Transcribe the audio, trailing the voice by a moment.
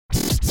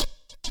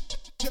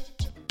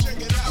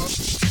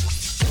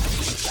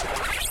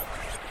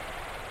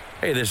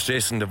Hey, this is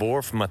Jason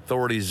DeVore from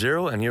Authority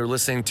Zero, and you're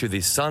listening to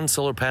the Sun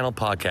Solar Panel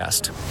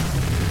Podcast.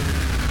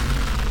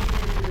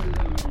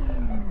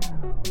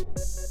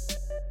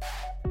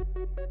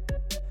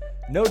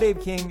 No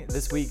Dave King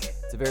this week.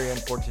 It's very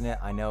unfortunate.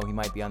 I know he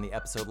might be on the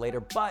episode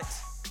later, but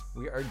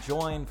we are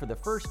joined for the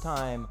first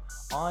time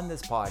on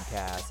this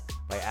podcast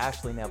by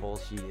Ashley Neville.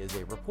 She is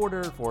a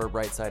reporter for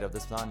Bright Side of the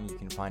Sun. You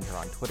can find her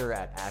on Twitter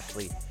at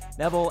Ashley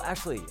Neville.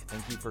 Ashley,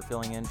 thank you for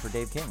filling in for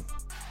Dave King.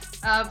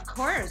 Of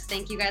course.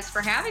 Thank you guys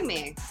for having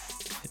me.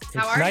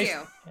 How are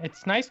you?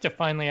 It's nice to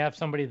finally have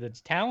somebody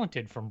that's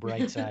talented from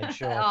Brightside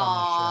show up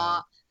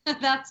on the show.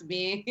 That's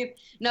me.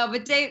 No,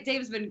 but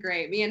Dave's been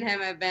great. Me and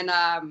him have been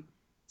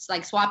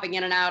like swapping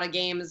in and out of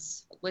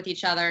games with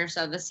each other.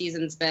 So this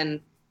season's been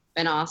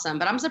awesome.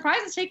 But I'm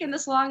surprised it's taken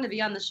this long to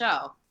be on the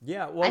show.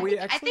 Yeah, well,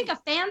 I think a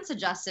fan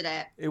suggested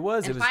it. It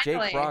was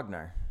finally, Jake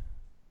Brogner.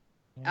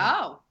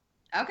 Oh,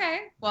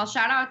 okay. Well,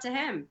 shout out to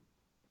him.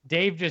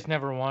 Dave just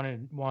never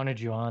wanted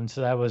you on,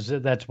 so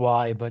that's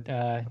why. But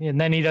and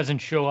then he doesn't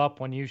show up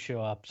when you show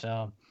up.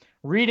 So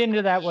read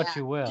into that what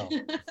you will.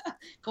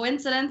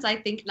 Coincidence? I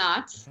think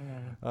not.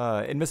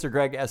 And Mr.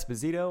 Greg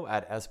Esposito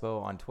at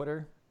Espo on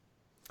Twitter.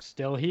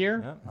 Still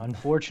here,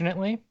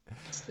 unfortunately.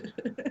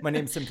 My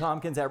name's Tim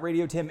Tompkins at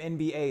Radio Tim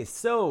NBA.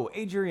 So,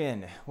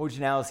 Adrian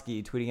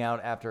Wojnarowski tweeting out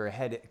after a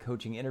head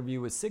coaching interview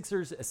with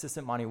Sixers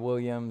assistant Monty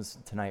Williams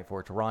tonight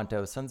for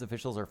Toronto. Suns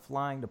officials are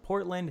flying to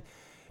Portland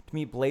to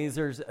meet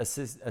Blazers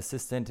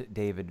assistant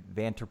David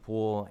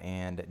Vanterpool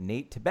and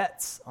Nate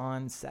Tibbetts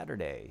on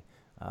Saturday.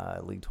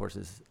 League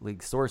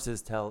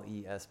sources tell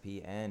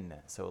ESPN.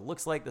 So it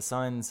looks like the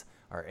Suns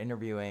are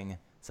interviewing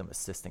some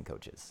assistant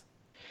coaches.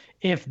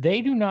 If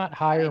they do not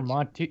hire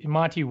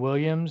Monty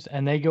Williams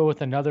and they go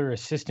with another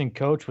assistant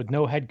coach with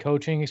no head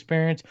coaching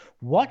experience,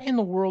 what in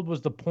the world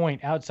was the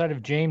point outside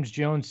of James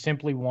Jones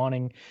simply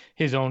wanting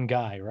his own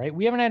guy, right?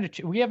 We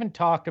haven't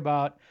talked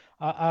about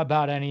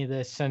any of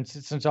this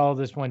since all of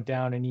this went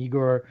down and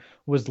Igor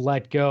was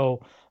let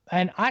go.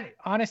 And I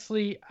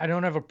honestly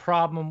don't have a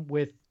problem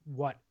with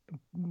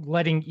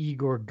letting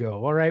Igor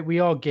go. All right, we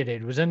all get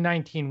it. It was a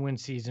 19-win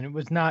season. It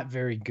was not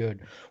very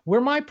good.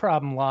 Where my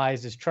problem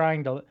lies is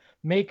trying to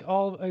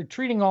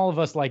treating all of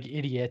us like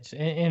idiots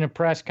in a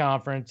press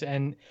conference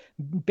and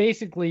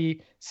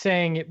basically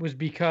saying it was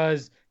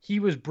because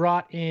he was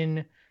brought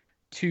in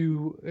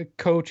to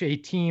coach a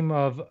team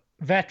of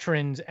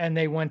veterans and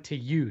they went to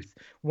youth.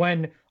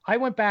 When I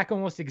went back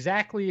almost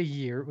exactly a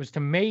year, it was to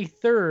May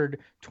 3rd,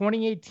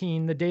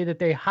 2018, the day that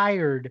they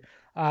hired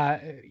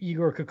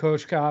Igor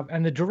Kokoshkov,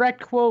 and the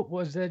direct quote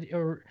was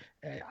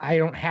I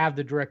don't have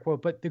the direct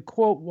quote, but the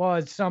quote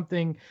was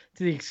something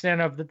to the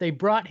extent of that they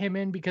brought him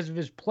in because of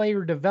his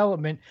player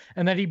development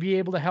and that he'd be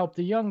able to help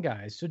the young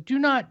guys. So do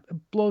not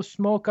blow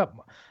smoke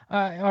up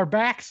our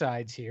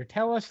backsides here.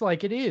 Tell us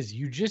like it is.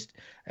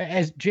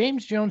 As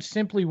James Jones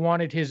simply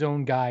wanted his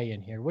own guy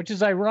in here, which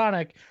is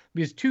ironic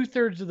because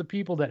 2/3 of the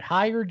people that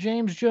hired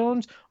James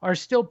Jones are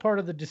still part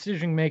of the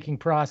decision-making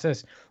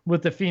process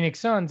with the Phoenix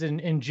Suns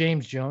and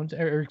James Jones,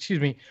 or excuse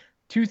me,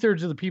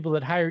 2/3 of the people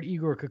that hired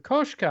Igor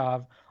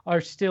Kokoshkov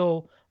are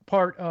still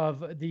part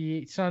of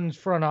the Suns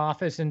front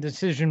office and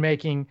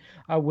decision-making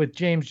with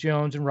James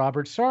Jones and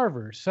Robert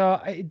Sarver. So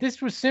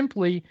this was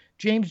simply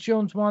James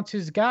Jones wants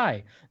his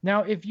guy.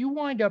 Now, if you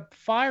wind up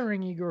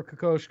firing Igor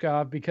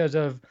Kokoshkov because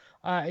of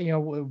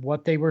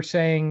what they were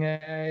saying,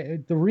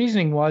 the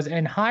reasoning was,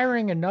 and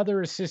hiring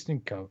another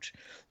assistant coach,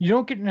 you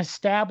don't get an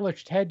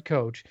established head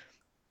coach.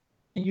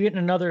 You get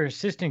another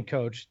assistant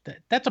coach.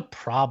 That's a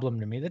problem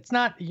to me.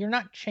 You're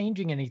not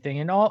changing anything.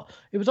 And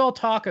it was all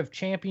talk of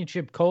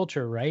championship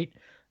culture, right?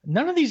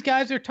 None of these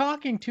guys are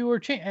talking to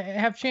or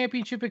have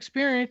championship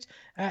experience,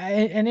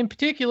 and in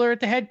particular at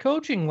the head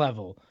coaching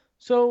level.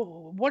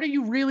 So what are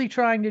you really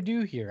trying to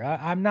do here?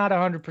 I'm not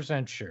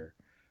 100% sure.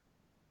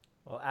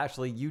 Well,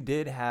 Ashley, you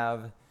did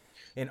have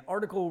an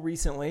article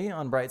recently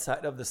on Bright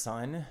Side of the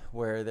Sun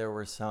where there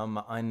were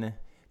some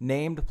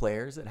unnamed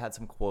players that had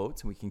some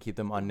quotes, and we can keep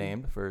them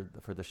unnamed for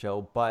the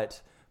show,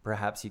 but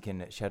perhaps you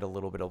can shed a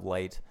little bit of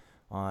light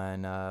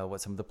on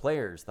what some of the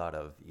players thought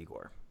of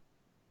Igor.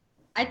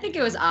 I think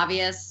it was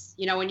obvious,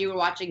 when you were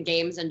watching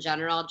games in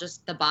general,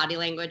 just the body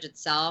language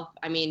itself.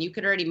 I mean, you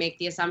could already make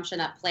the assumption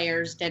that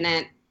players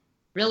didn't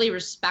really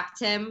respect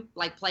him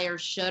like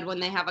players should when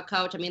they have a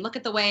coach. I mean, look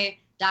at the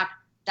way Doc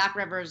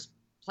Rivers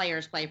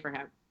players play for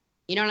him.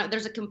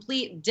 There's a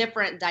complete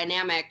different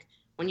dynamic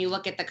when you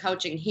look at the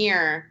coaching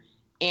here.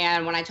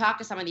 And when I talk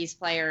to some of these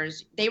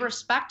players, they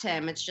respect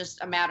him. It's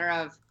just a matter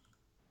of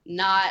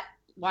not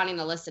wanting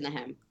to listen to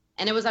him.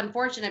 And it was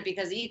unfortunate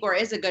because Igor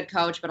is a good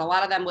coach, but a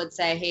lot of them would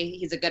say, hey,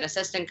 he's a good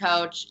assistant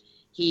coach.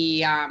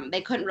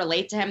 They couldn't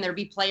relate to him. There'd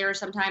be players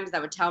sometimes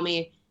that would tell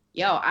me,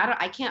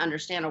 I can't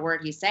understand a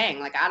word he's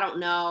saying. Like, I don't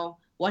know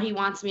what he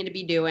wants me to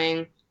be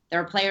doing.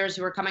 There are players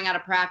who are coming out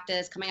of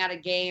practice, coming out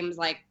of games,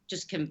 like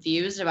just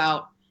confused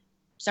about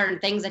certain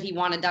things that he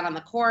wanted done on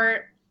the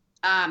court.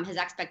 His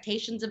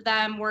expectations of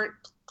them weren't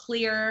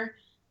clear.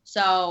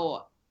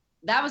 So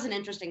that was an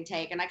interesting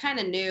take. And I kind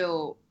of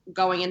knew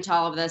going into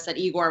all of this that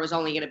Igor was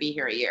only going to be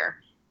here a year.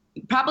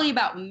 probably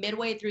about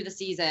midway through the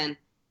season,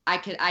 I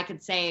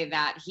could say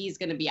that he's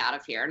going to be out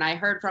of here. And I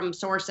heard from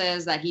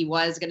sources that he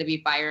was going to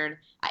be fired.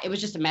 It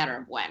was just a matter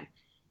of when,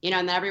 and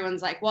then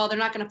everyone's like, well, they're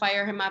not going to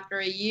fire him after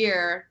a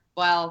year.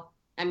 Well,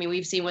 I mean,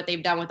 we've seen what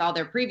they've done with all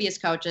their previous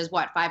coaches,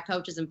 5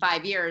 coaches in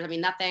 5 years. I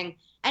mean,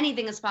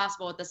 anything is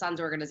possible with the Suns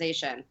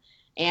organization.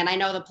 And I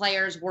know the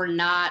players were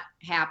not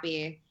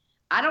happy.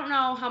 I don't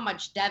know how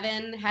much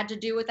Devin had to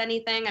do with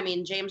anything. I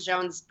mean, James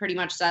Jones pretty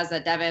much says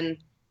that Devin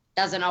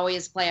doesn't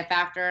always play a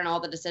factor in all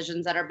the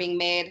decisions that are being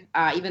made,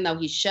 even though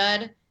he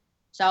should.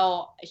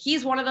 So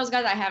he's one of those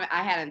guys I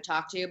hadn't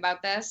talked to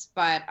about this,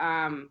 but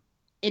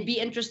it'd be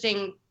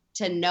interesting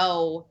to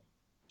know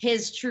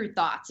his true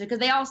thoughts, because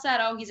they all said,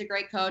 oh, he's a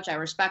great coach, I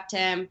respect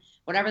him,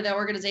 whatever the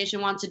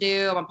organization wants to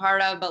do, I'm a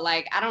part of, but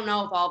I don't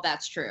know if all of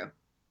that's true.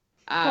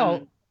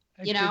 The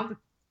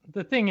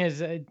thing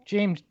is,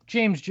 James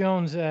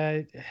Jones,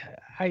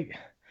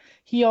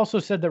 he also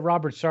said that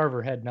Robert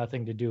Sarver had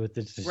nothing to do with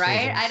this decision.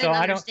 Right? I didn't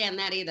understand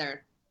that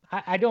either.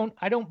 I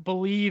don't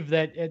believe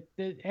that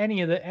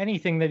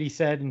anything that he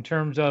said in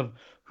terms of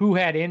who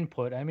had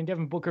input. I mean,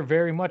 Devin Booker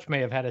very much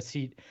may have had a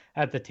seat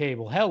at the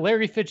table. Hell,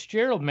 Larry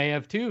Fitzgerald may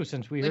have too,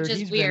 since we heard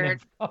he's been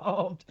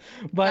involved.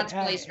 But that's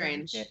really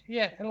strange.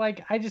 Yeah,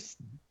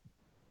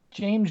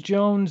 James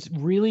Jones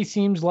really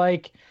seems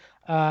like,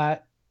 when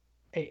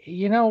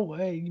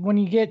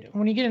you get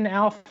an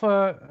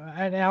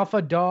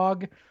alpha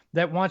dog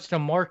that wants to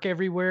mark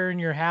everywhere in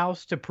your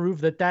house to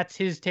prove that that's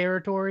his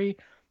territory.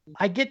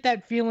 I get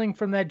that feeling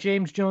from that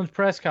James Jones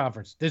press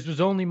conference. This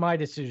was only my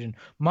decision,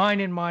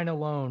 mine and mine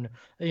alone,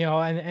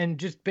 and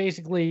just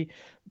basically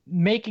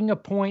making a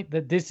point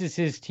that this is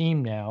his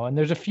team now. And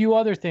there's a few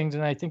other things,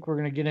 and I think we're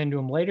going to get into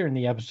them later in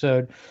the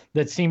episode,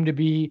 that seem to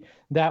be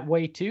that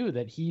way too,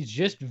 that he's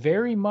just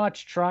very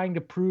much trying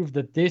to prove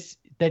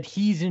that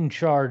he's in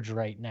charge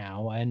right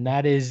now. And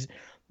that is,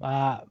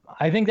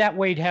 I think that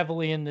weighed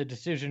heavily in the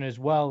decision as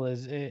well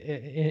as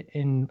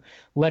in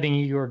letting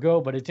Igor go.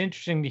 But it's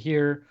interesting to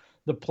hear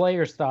the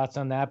players' thoughts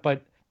on that.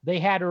 But they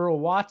had Earl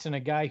Watson, a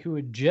guy who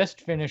had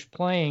just finished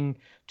playing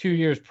 2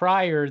 years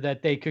prior,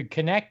 that they could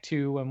connect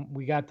to, and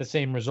we got the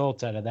same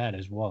results out of that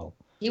as well.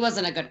 He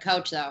wasn't a good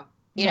coach, though.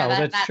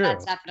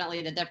 That's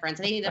definitely the difference.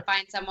 They need to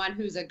find someone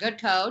who's a good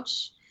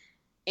coach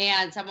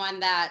and someone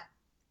that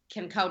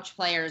can coach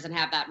players and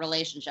have that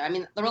relationship. I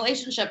mean, the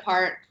relationship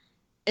part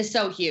is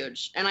so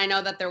huge. And I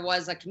know that there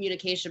was a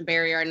communication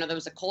barrier. I know there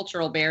was a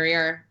cultural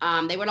barrier.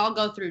 They would all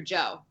go through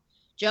Joe.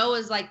 Joe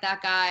is like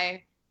that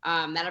guy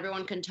that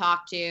everyone can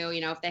talk to.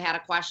 If they had a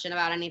question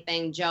about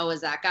anything, Joe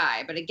is that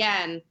guy. But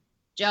again,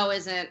 Joe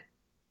isn't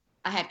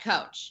a head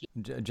coach.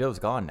 Joe's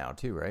gone now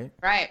too, right?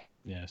 Right.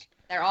 Yes.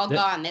 They're all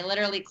gone. They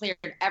literally cleared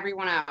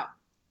everyone out.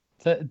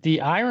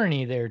 The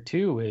irony there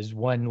too is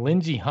when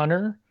Lindsey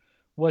Hunter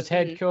was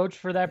head coach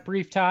for that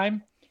brief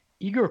time,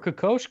 Igor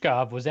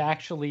Kokoshkov was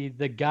actually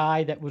the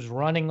guy that was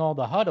running all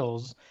the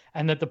huddles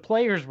and that the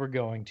players were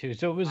going to.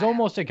 So it was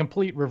almost a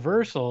complete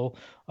reversal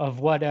of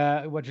what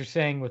you're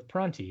saying with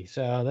Prunty.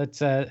 So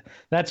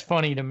that's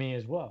funny to me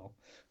as well.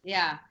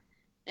 Yeah,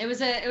 it was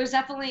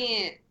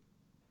definitely,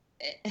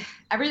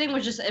 everything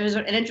was it was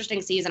an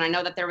interesting season. I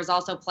know that there was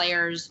also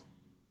players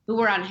who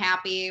were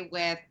unhappy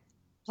with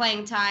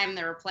playing time.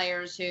 There were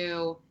players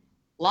who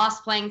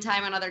lost playing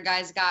time and other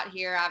guys got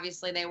here.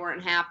 Obviously they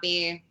weren't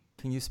happy.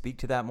 Can you speak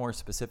to that more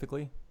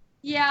specifically?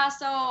 Yeah,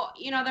 so,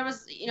 there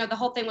was, the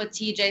whole thing with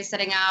TJ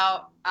sitting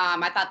out.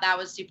 I thought that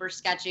was super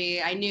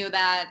sketchy. I knew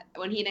that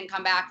when he didn't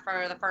come back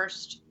for the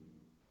first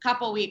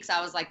couple weeks,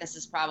 I was like, this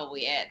is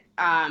probably it.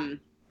 I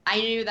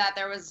knew that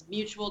there was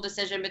mutual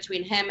decision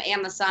between him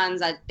and the Suns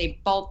that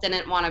they both he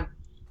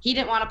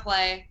didn't want to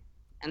play,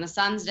 and the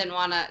Suns didn't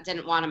want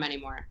him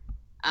anymore.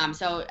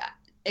 So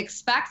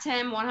expect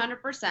him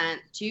 100%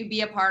 to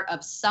be a part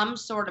of some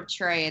sort of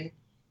trade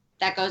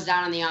that goes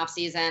down in the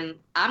offseason.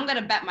 I'm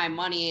going to bet my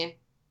money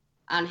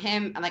on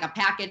him, like a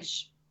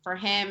package for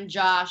him,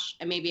 Josh,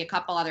 and maybe a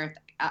couple other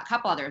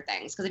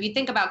things. Because if you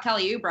think about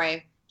Kelly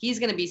Oubre, he's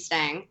going to be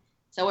staying.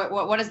 So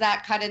what does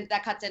that cut in?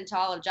 That cuts into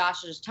all of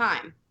Josh's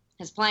time,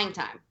 his playing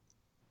time.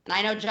 And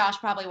I know Josh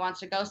probably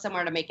wants to go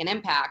somewhere to make an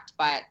impact,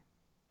 but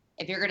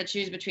if you're going to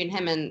choose between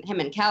him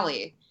and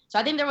Kelly. So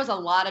I think there was a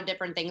lot of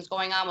different things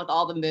going on with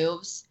all the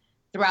moves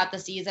throughout the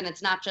season.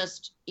 It's not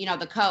just,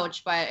 the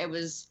coach, but it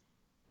was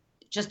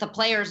just the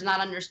players not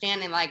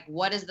understanding, like,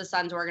 what is the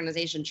Suns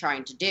organization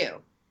trying to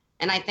do?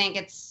 And I think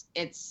it's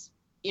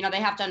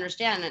they have to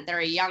understand that they're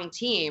a young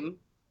team.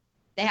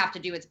 They have to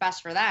do what's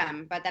best for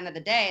them. But at the end of the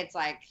day, it's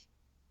like,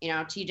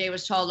 TJ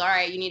was told, all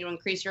right, you need to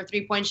increase your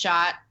 3-point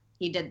shot.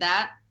 He did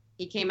that.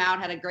 He came out,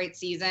 had a great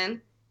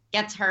season,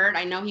 gets hurt.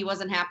 I know he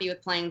wasn't happy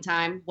with playing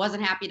time,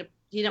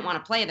 he didn't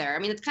want to play there. I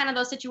mean, it's kind of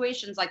those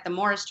situations like the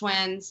Morris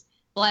twins,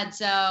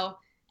 Bledsoe,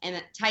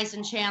 and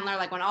Tyson Chandler,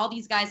 like when all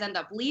these guys end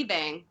up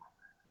leaving,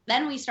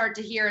 then we start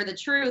to hear the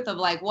truth of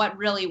like what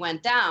really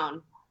went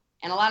down.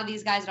 And a lot of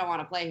these guys don't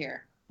want to play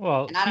here.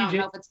 Well, and I don't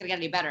know if it's going to get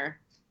any better.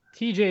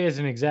 TJ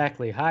isn't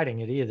exactly hiding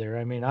it either.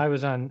 I mean, I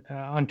was on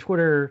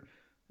Twitter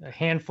a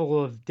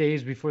handful of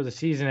days before the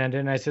season ended,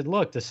 and I said,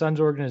 look, the Suns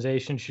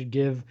organization should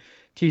give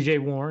TJ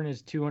Warren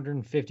his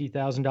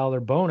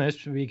 $250,000 bonus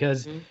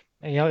because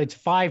it's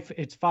five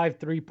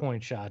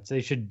 3-point shots.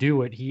 They should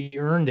do it. He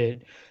earned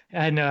it.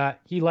 And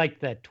he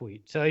liked that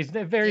tweet. So he's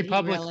very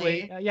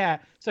publicly. Really? Yeah.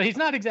 So he's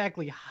not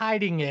exactly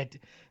hiding it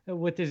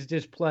with his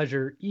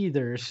displeasure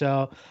either.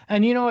 So,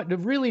 and you know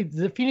what, really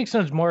the Phoenix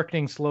Suns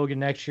marketing slogan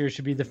next year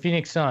should be the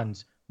Phoenix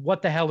Suns.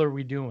 What the hell are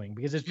we doing?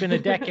 Because it's been a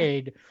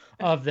decade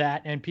of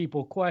that and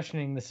people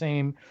questioning the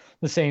same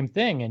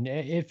thing. And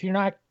if you're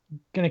not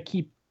going to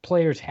keep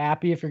players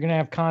happy, if you're going to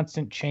have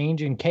constant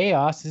change and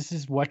chaos, this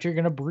is what you're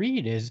going to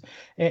breed is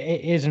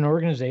an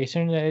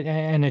organization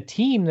and a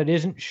team that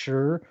isn't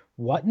sure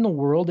what in the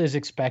world is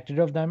expected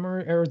of them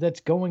or that's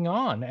going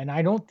on. And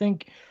I don't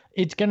think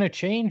it's going to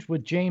change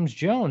with James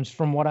Jones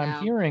from what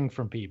I'm hearing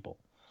from people.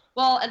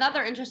 Well,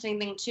 another interesting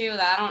thing too,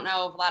 that I don't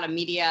know if a lot of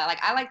media, like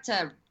I like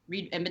to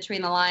read in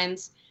between the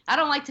lines. I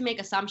don't like to make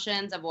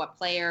assumptions of what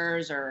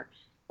players or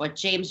what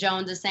James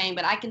Jones is saying,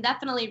 but I can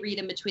definitely read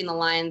in between the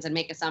lines and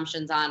make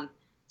assumptions on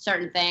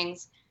certain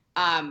things.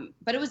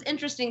 But it was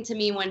interesting to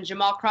me when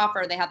Jamal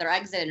Crawford, they had their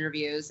exit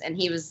interviews, and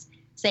he was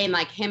saying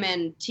like him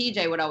and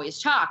TJ would always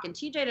talk, and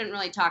TJ didn't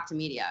really talk to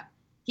media.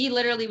 He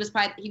literally was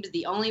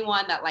the only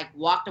one that like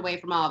walked away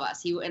from all of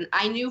us. And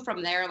I knew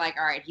from there, like,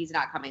 all right, he's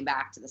not coming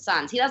back to the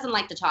Suns. He doesn't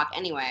like to talk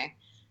anyway.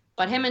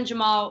 But him and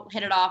Jamal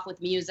hit it off with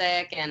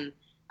music, and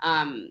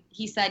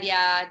he said,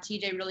 yeah,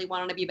 TJ really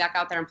wanted to be back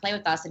out there and play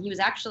with us, and he was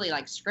actually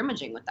like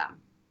scrimmaging with them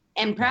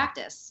in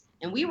practice.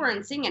 And we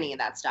weren't seeing any of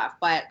that stuff.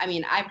 But, I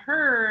mean, I've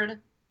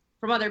heard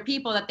from other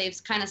people that they've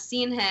kind of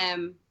seen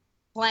him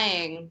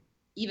playing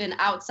even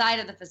outside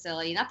of the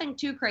facility. Nothing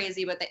too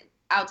crazy, but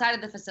outside of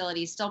the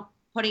facility, still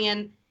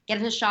getting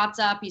his shots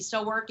up. He's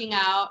still working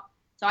out.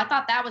 So I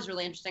thought that was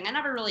really interesting. I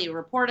never really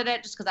reported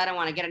it just because I don't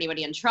want to get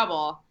anybody in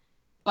trouble.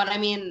 But, I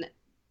mean,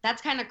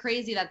 that's kind of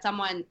crazy that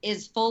someone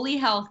is fully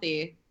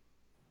healthy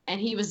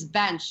and he was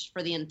benched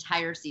for the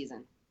entire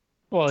season.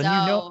 Well,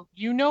 so,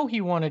 you know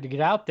he wanted to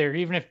get out there,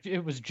 even if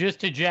it was just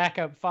to jack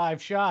up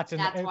 5 shots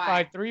and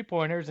 5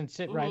 3-pointers and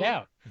sit right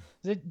out.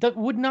 That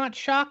would not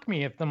shock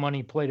me if the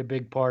money played a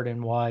big part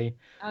in why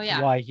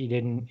he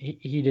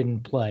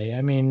didn't play.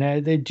 I mean,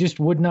 it just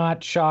would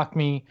not shock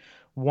me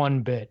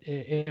one bit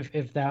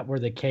if that were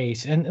the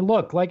case. And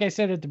look, like I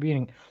said at the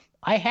beginning,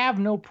 I have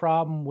no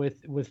problem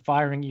with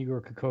firing Igor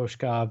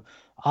Kokoshkov.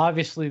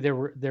 Obviously, there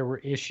were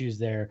issues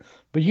there,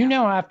 but you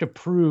now have to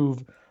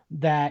prove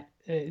that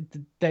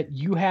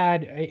you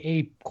had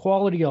a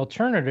quality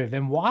alternative.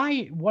 And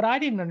what I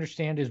didn't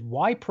understand is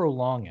why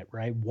prolong it,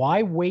 right?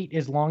 Why wait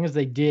as long as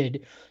they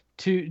did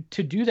to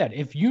do that?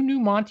 If you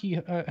knew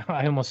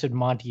I almost said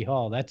Monty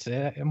Hall. That's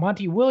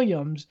Monty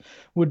Williams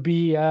was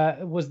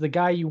the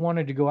guy you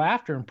wanted to go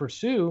after and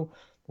pursue.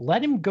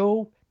 Let him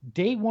go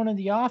day one of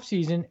the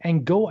offseason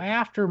and go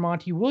after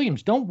Monty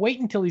Williams. Don't wait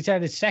until he's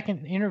had his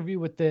second interview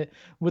with the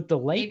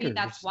Lakers. Maybe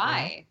that's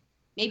why.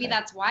 Maybe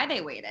that's why they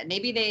waited.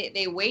 Maybe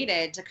they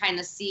waited to kind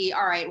of see,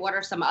 all right, what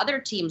are some other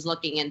teams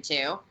looking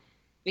into?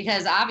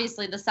 Because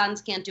obviously the Suns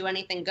can't do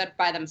anything good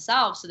by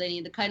themselves, so they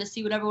need to kind of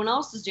see what everyone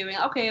else is doing.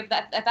 Okay, if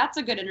that's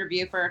a good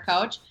interview for a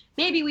coach,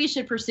 maybe we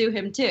should pursue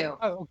him too.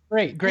 Oh,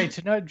 great.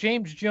 So now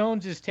James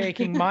Jones is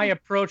taking my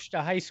approach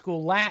to high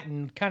school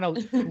Latin, kind of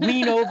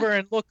lean over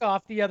and look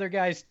off the other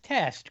guy's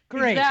test.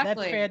 Great,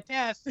 exactly.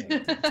 That's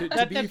fantastic.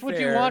 That's what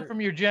you want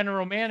from your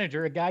general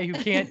manager, a guy who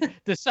can't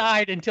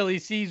decide until he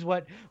sees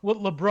what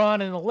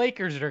LeBron and the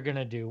Lakers are going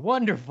to do.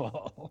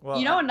 Wonderful. Well,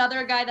 you know,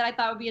 another guy that I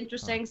thought would be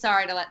interesting,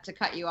 sorry to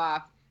cut you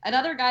off.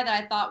 Another guy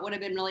that I thought would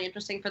have been really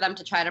interesting for them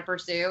to try to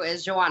pursue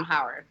is Juwan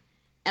Howard.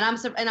 And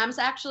I'm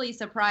actually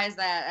surprised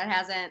that it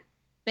hasn't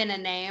been a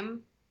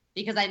name,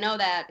 because I know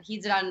that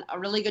he's done a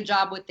really good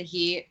job with the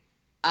Heat.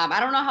 I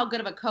don't know how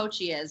good of a coach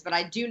he is, but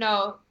I do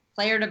know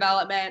player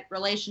development,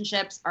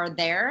 relationships are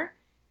there.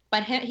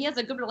 But he has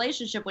a good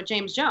relationship with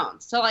James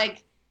Jones. So,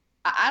 like,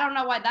 I don't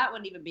know why that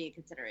wouldn't even be a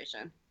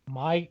consideration.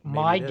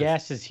 My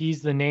guess is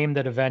he's the name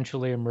that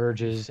eventually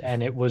emerges,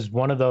 and it was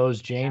one of those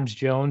James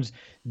Jones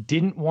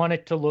didn't want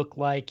it to look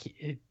like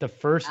the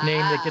first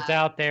name that gets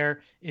out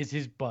there is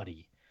his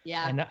buddy.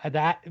 Yeah.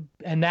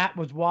 And that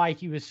was why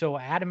he was so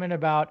adamant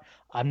about,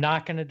 I'm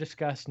not going to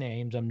discuss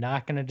names. I'm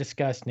not going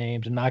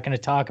to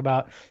talk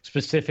about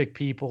specific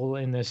people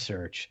in this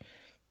search.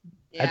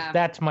 Yeah.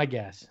 That's my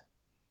guess.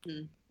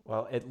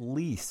 Well, at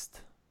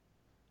least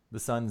the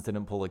Suns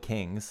didn't pull a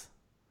Kings,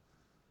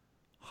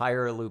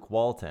 hire Luke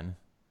Walton,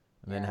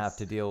 and then have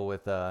to deal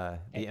with the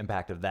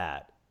impact of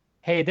that.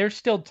 Hey, there's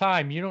still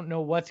time. You don't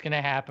know what's going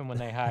to happen when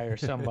they hire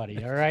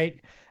somebody, all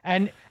right?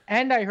 And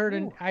I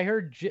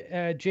heard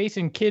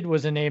Jason Kidd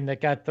was a name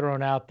that got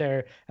thrown out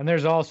there, and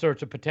there's all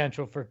sorts of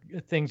potential for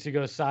things to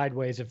go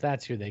sideways if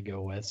that's who they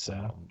go with.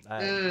 So,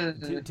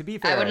 to be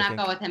fair, I would not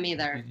go with him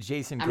either.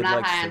 Jason Kidd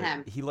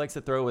likes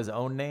to throw his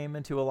own name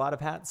into a lot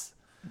of hats.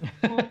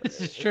 This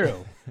is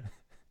true.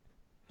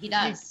 He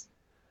does.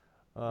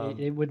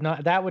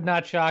 That would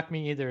not shock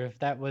me either if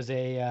that was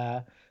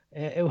a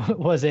it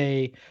was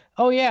I'm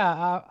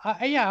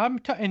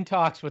in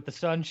talks with the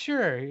Sun.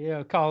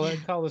 Sure, call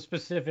a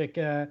specific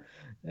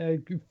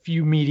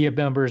few media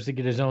members to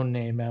get his own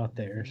name out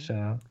there.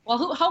 So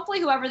well,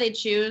 hopefully whoever they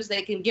choose,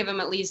 they can give him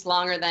at least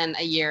longer than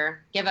a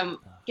year. Give them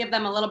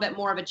a little bit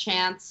more of a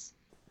chance.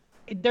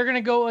 They're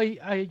gonna go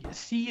a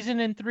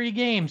season and 3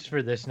 games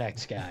for this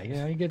next guy.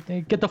 You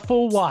get the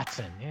full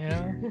Watson.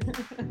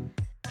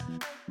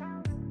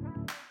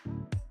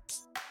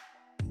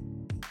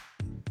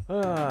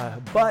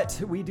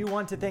 But we do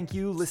want to thank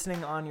you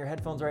listening on your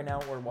headphones right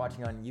now or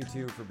watching on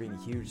YouTube for being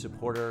a huge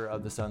supporter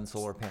of the Sun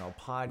Solar Panel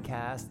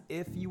podcast.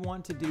 If you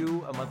want to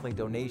do a monthly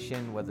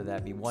donation, whether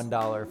that be $1,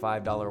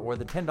 $5, or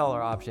the $10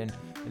 option,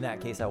 in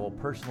that case, I will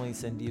personally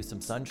send you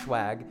some Sun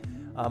swag.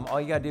 All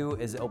you got to do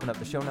is open up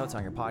the show notes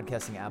on your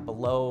podcasting app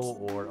below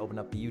or open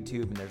up the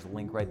YouTube, and there's a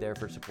link right there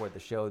for support the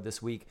show this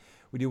week.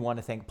 We do want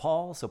to thank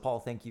Paul. So, Paul,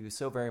 thank you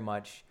so very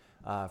much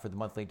for the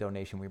monthly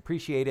donation. We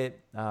appreciate it.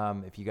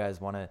 If you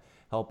guys want to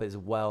help as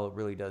well, it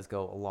really does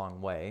go a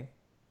long way.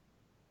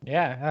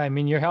 Yeah, I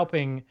mean, you're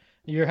helping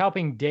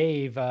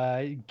Dave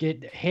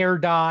get hair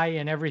dye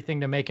and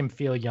everything to make him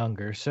feel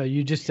younger. So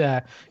you just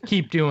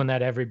keep doing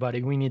that,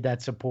 everybody. We need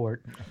that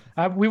support.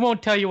 We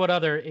won't tell you what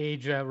other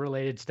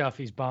age-related stuff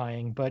he's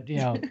buying, but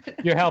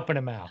you're helping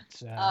him out.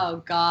 So.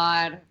 Oh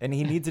God! And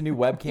he needs a new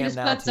webcam you just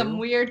now put some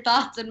weird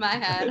thoughts in my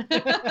head.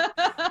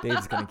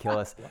 Dave's gonna kill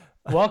us.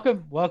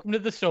 Welcome to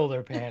the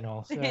solar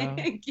panel. So.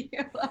 Thank you.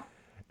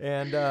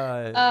 And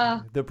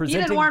the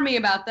presenting... You didn't warn me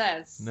about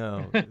this.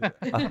 No.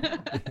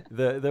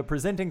 The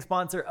presenting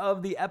sponsor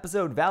of the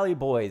episode, Valley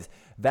Boys,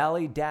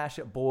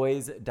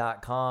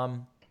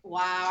 valley-boys.com.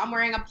 Wow, I'm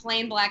wearing a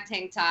plain black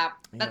tank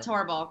top. That's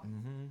horrible.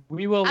 Mm-hmm.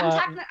 We will.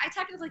 I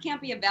technically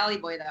can't be a Valley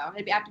Boy though.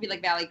 It'd have to be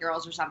like Valley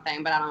Girls or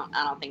something, but I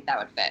don't think that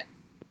would fit.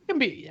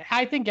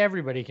 I think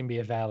everybody can be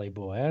a Valley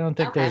Boy. I don't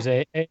think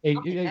Okay.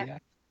 there's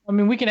I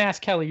mean, we can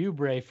ask Kelly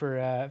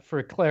Oubre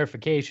for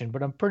clarification,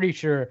 but I'm pretty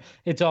sure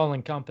it's all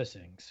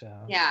encompassing. So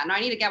Yeah, no, I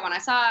need to get one. I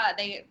saw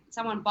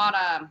someone bought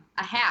a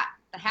hat.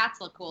 The hats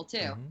look cool too.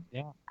 Mm-hmm.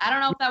 Yeah. I don't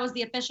know if that was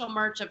the official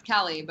merch of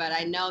Kelly, but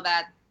I know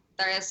that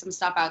there is some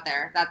stuff out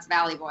there that's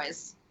Valley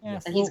Boys.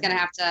 Yeah. And he's gonna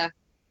have to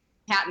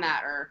patent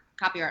that or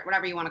copyright,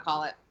 whatever you want to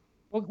call it.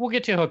 We'll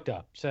get you hooked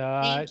up.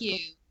 So Thank you.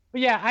 But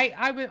yeah,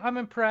 I'm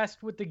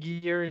impressed with the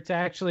gear. It's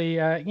actually,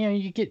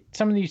 you get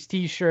some of these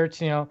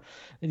T-shirts,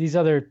 these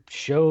other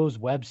shows,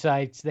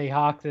 websites, they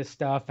hawk this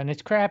stuff, and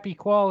it's crappy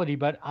quality.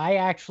 But I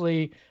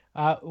actually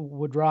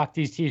would rock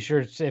these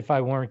T-shirts if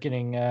I weren't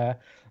getting,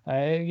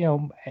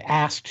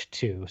 asked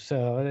to.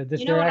 So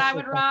you know what I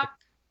would rock?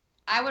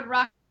 I would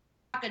rock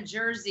a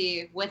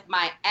jersey with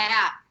my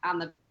 @ on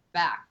the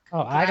back.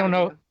 Oh, I don't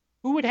know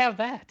who would have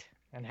that.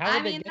 And how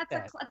would they get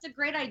that? That's a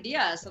great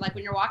idea. So like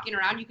when you're walking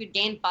around, you could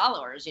gain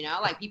followers,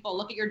 like people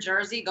look at your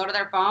jersey, go to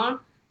their phone,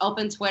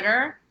 open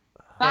Twitter,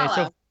 follow.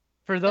 Okay, so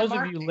for those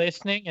of you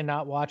listening and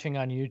not watching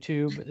on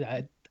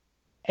YouTube,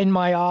 in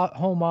my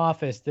home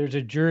office, there's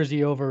a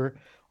jersey over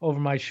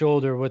my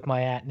shoulder with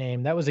my @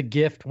 name. That was a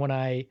gift when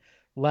I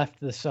left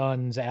the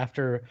Suns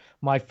after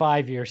my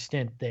 5-year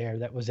stint there.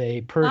 That was a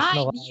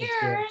personal 5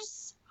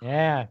 years?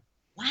 Yeah.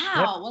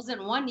 Wow, It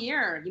wasn't 1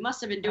 year. You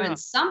must have been doing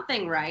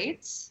something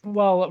right.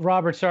 Well,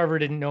 Robert Sarver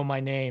didn't know my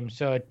name,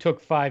 so it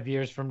took 5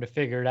 years for him to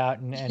figure it out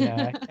and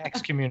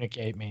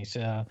excommunicate me.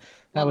 So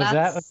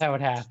that's how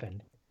it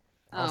happened.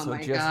 Oh also,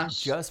 my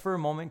gosh. Just for a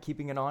moment,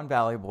 keeping it on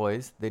Valley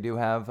Boys, they do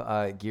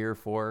have gear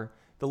for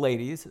the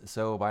ladies.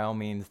 So by all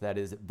means, that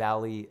is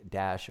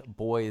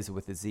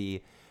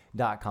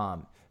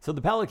valley-boys.com. So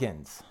the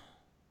Pelicans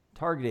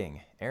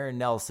targeting Aaron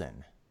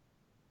Nelson.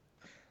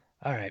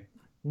 All right.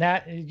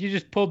 Now you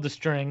just pulled the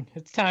string.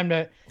 It's time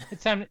to.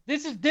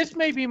 This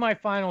may be my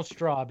final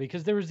straw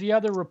because there was the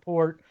other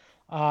report.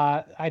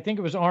 I think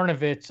it was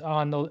Arnovitz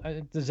on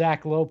the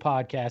Zach Lowe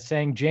podcast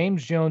saying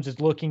James Jones is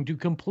looking to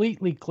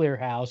completely clear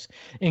house,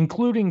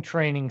 including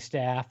training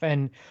staff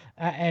and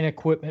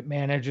equipment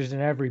managers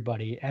and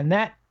everybody. And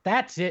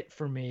that's it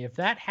for me. If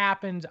that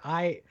happens,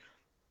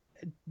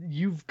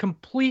 you've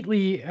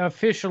completely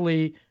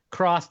officially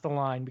crossed the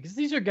line, because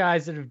these are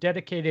guys that have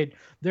dedicated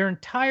their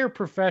entire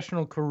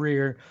professional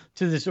career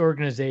to this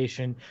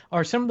organization,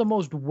 are some of the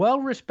most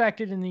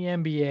well-respected in the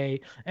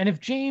NBA. And if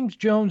James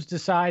Jones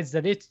decides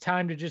that it's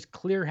time to just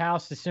clear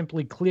house to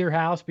simply clear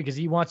house because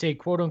he wants a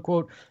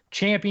quote-unquote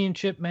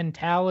championship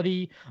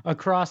mentality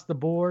across the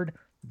board,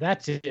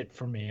 that's it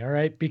for me, all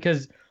right?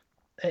 Because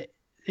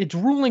it's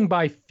ruling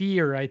by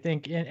fear, I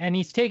think, and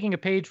he's taking a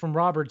page from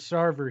Robert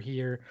Sarver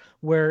here,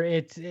 where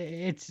it's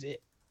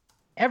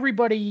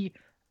everybody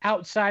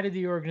outside of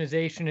the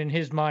organization in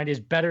his mind is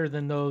better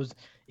than those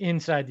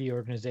inside the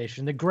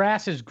organization. The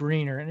grass is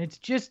greener, and it's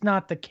just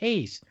not the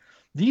case.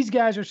 These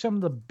guys are some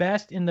of the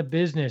best in the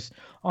business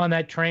on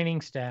that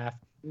training staff.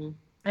 Mm.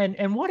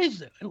 And what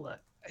is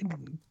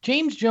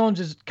James Jones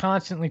is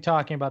constantly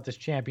talking about this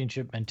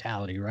championship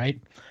mentality, right?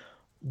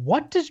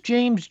 What does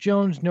James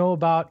Jones know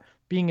about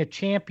being a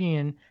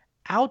champion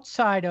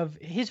outside of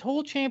his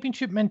whole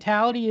championship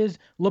mentality? Is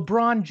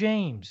LeBron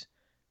James.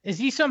 Is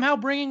he somehow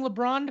bringing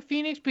LeBron to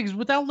Phoenix? Because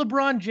without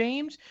LeBron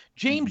James,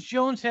 James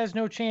Jones has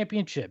no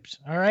championships.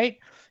 All right.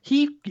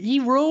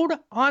 He rode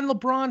on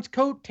LeBron's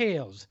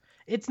coattails.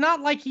 It's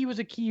not like he was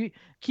a key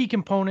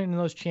component in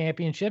those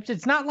championships.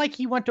 It's not like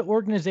he went to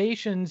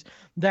organizations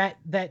that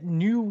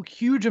knew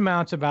huge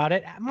amounts about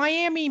it.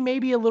 Miami,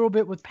 maybe a little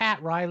bit with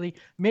Pat Riley.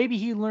 Maybe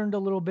he learned a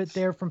little bit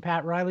there from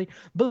Pat Riley.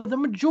 But the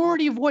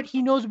majority of what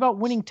he knows about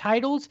winning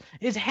titles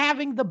is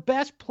having the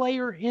best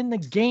player in the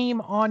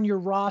game on your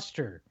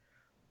roster.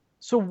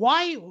 So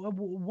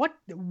what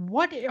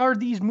are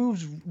these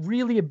moves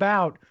really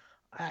about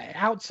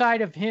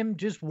outside of him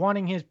just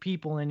wanting his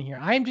people in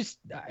here?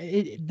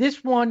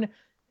 This one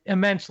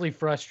immensely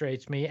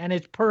frustrates me, and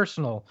it's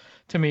personal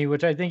to me,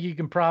 which I think you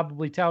can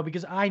probably tell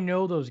because I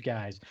know those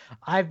guys.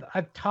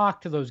 I've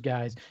talked to those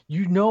guys.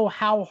 You know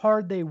how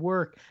hard they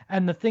work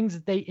and the things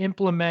that they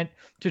implement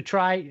to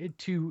try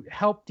to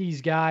help these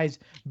guys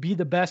be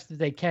the best that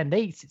they can.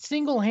 They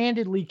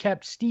single-handedly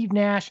kept Steve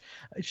Nash,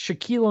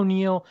 Shaquille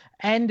O'Neal,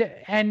 and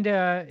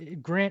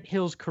Grant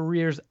Hill's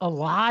careers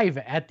alive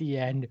at the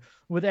end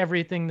with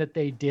everything that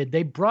they did.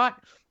 They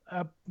brought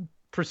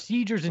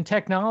procedures and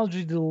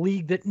technology to the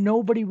league that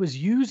nobody was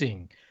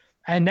using,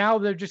 and now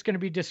they're just going to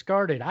be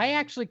discarded. I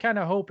actually kind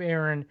of hope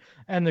Aaron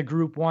and the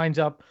group winds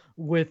up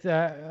with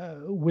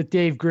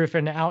Dave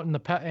Griffin out in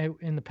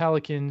the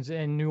Pelicans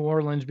in New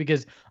Orleans,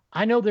 because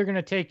I know they're going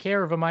to take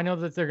care of him. I know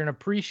that they're going to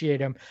appreciate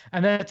him,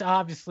 and that's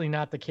obviously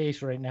not the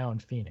case right now in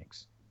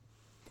Phoenix.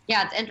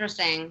 Yeah, it's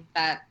interesting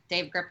that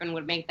Dave Griffin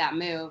would make that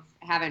move,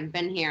 having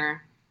been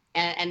here.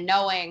 And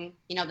knowing,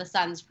 the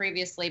Suns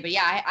previously. But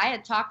yeah, I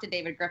had talked to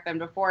David Griffin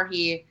before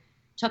he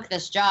took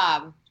this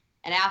job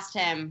and asked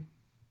him,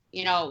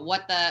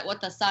 what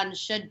the Suns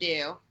should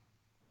do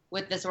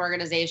with this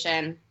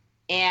organization.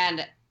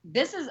 And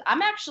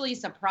I'm actually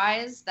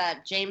surprised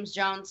that James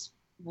Jones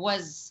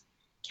was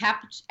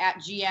kept at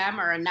GM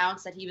or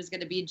announced that he was going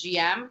to be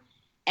GM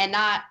and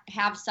not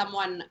have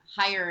someone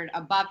hired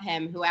above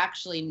him who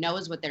actually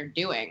knows what they're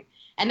doing.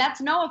 And that's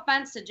no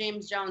offense to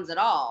James Jones at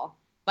all.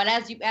 But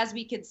as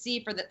we could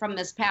see from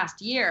this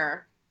past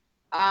year,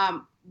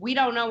 we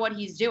don't know what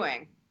he's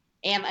doing.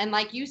 And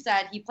like you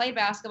said, he played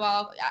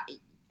basketball.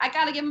 I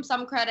got to give him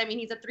some credit. I mean,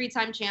 he's a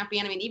 3-time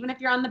champion. I mean, even if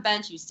you're on the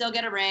bench, you still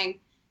get a ring.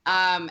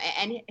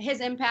 And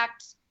his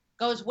impact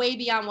goes way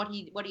beyond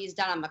what he's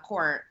done on the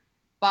court.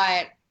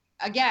 But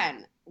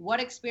again, what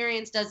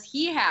experience does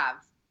he have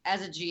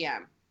as a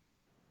GM?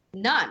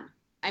 None.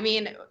 I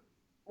mean,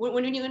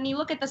 when you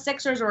look at the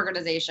Sixers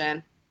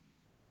organization,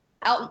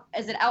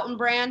 Elton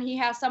Brand? He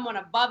has someone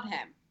above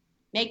him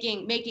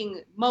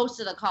making most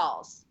of the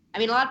calls. I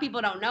mean, a lot of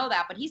people don't know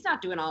that, but he's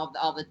not doing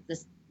all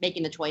this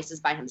making the choices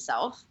by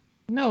himself.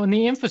 No, and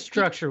the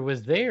infrastructure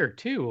was there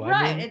too.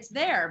 Right, it's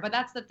there, but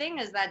that's the thing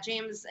is that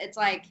James. It's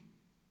like,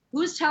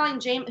 who's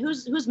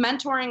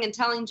mentoring and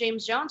telling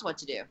James Jones what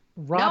to do?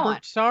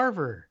 Robert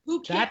Sarver.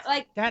 Who can't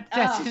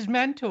that's his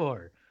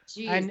mentor.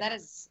 Jeez, that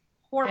is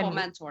horrible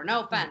mentor.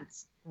 No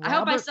offense. I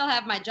hope I still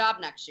have my job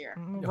next year.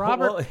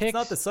 It's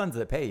not the Suns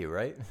that pay you,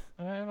 right?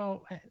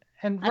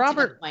 And that's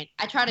Robert. A good point.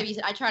 I try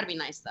to be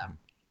nice though.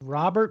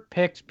 Robert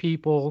picks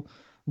people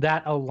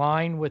that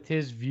align with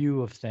his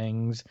view of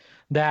things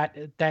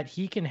that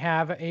he can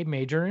have a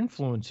major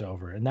influence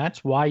over, and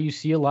that's why you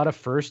see a lot of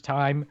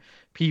first-time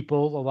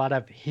people, a lot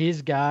of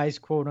his guys,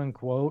 quote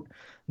unquote,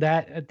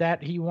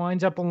 that he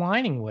winds up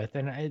aligning with.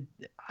 And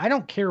I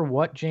don't care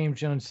what James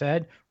Jones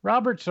said.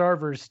 Robert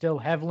Sarver is still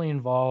heavily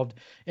involved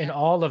in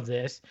all of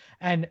this.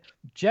 And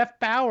Jeff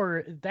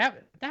Bower,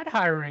 that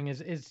hiring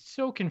is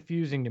so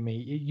confusing to me.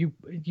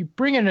 You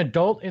bring an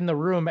adult in the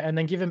room and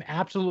then give him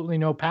absolutely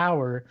no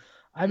power.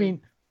 I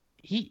mean,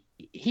 he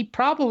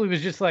probably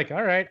was just like,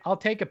 all right, I'll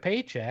take a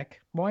paycheck.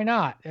 Why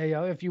not?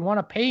 If you want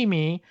to pay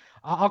me,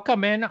 I'll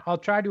come in. I'll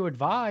try to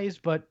advise,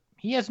 but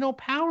he has no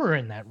power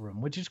in that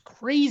room, which is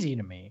crazy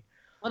to me.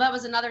 Well, that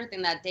was another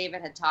thing that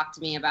David had talked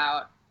to me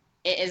about,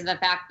 is the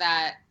fact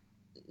that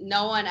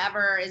no one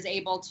ever is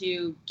able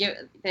to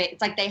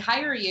it's like they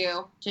hire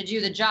you to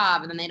do the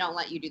job and then they don't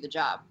let you do the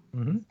job.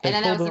 Mm-hmm. And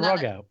then pull the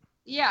rug out.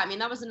 Yeah, I mean,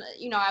 that was,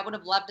 I would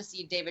have loved to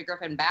see David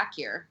Griffin back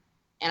here.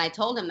 And I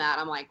told him that.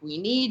 I'm like, we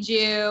need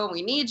you,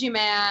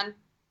 man.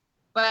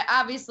 But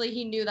obviously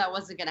he knew that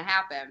wasn't going to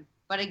happen.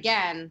 But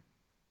again,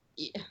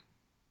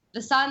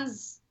 the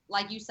Suns,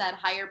 like you said,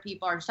 hire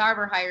people, or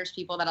Sarver hires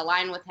people that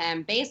align with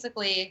him,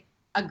 basically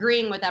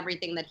agreeing with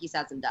everything that he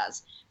says and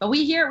does. But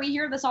we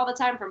hear this all the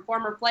time from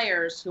former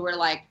players who are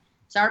like,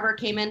 Sarver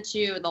came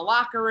into the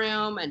locker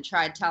room and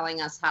tried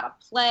telling us how to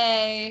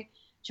play,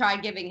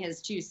 tried giving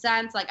his 2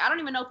 cents. Like, I don't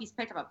even know if he's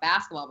picked up a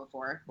basketball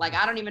before. Like,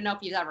 I don't even know if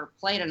he's ever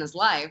played in his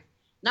life.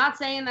 Not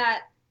saying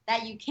that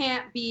you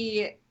can't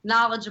be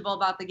knowledgeable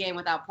about the game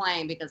without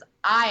playing, because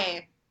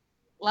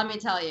let me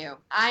tell you,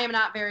 I am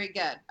not very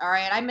good. All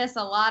right. I miss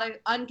a lot of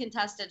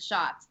uncontested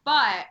shots,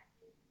 but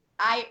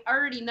I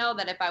already know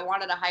that if I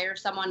wanted to hire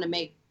someone to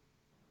make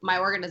my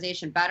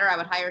organization better, I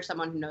would hire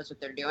someone who knows what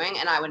they're doing,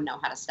 and I would know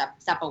how to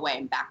step away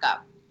and back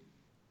up.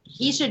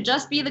 He should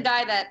just be the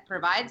guy that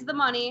provides the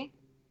money.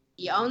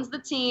 He owns the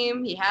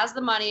team. He has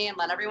the money, and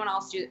let everyone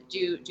else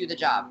do the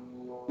job.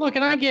 Look,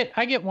 and I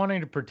get wanting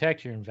to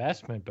protect your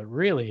investment, but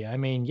really, I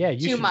mean, yeah,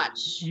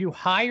 you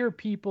hire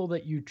people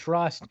that you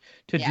trust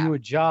to do a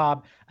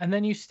job, and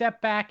then you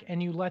step back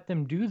and you let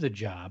them do the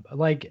job.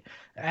 Like,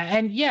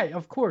 and yeah,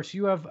 of course,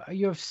 you have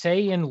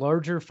say in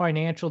larger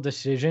financial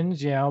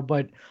decisions,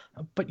 but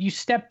you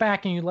step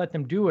back and you let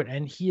them do it,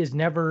 and he has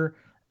never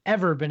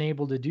ever been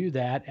able to do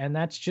that, and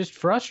that's just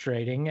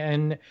frustrating.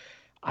 And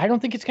I don't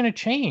think it's going to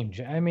change.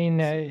 I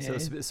mean,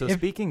 so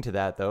speaking to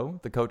that though,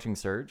 the coaching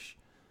search.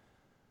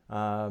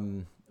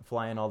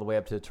 Flying all the way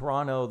up to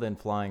Toronto, then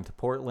flying to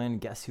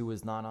Portland. Guess who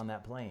was not on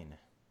that plane?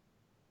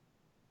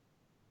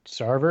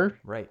 Sarver.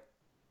 Right.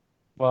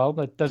 Well,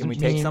 that doesn't mean...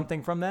 Can we take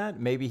something from that?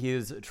 Maybe he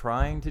is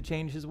trying to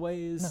change his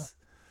ways.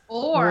 No.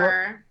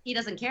 Or he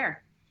doesn't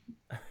care.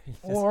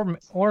 Or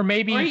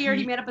maybe he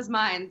already made up his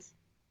mind.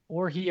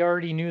 Or he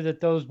already knew that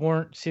those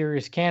weren't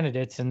serious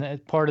candidates, and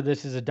that part of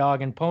this is a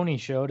dog and pony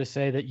show to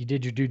say that you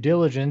did your due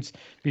diligence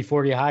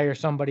before you hire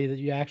somebody that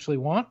you actually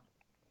want.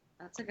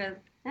 That's a good...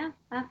 Yeah,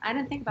 I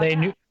didn't think about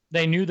that.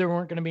 They knew there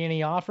weren't going to be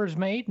any offers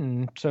made,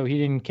 and so he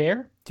didn't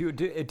care.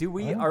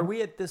 Are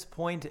we at this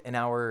point in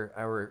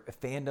our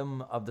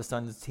fandom of the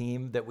Suns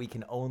team that we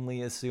can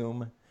only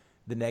assume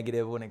the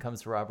negative when it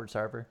comes to Robert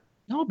Sarver?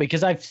 No,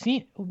 because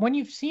when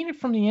you've seen it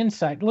from the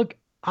inside. Look,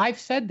 I've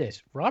said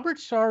this. Robert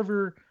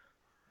Sarver,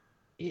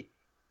 it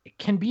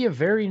can be a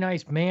very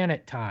nice man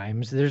at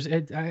times.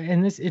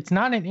 It's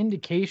not an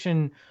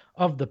indication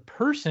of the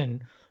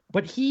person.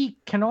 But he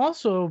can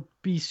also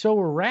be so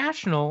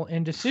irrational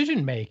in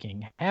decision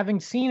making. Having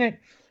seen it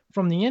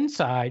from the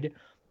inside,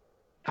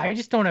 I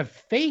just don't have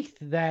faith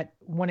that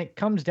when it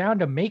comes down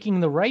to making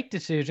the right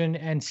decision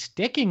and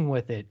sticking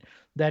with it,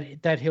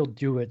 that he'll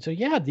do it. So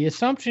yeah, the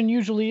assumption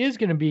usually is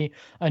going to be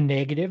a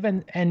negative,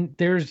 and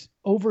there's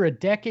over a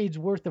decade's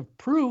worth of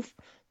proof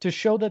to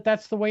show that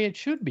that's the way it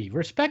should be.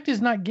 Respect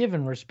is not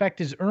given, respect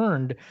is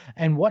earned.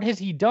 And what has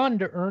he done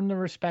to earn the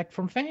respect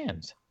from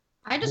fans?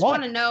 I just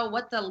want to know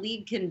what the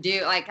league can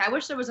do. Like, I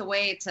wish there was a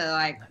way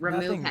to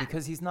remove him,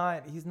 because he's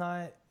not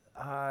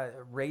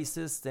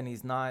racist, and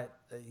he's not,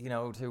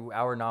 to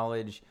our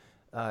knowledge,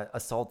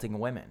 assaulting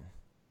women.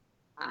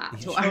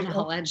 To our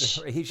knowledge.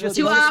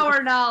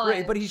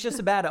 Right, but he's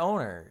just a bad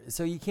owner.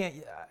 So you can't.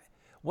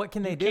 What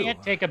can they do? You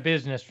can't take a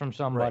business from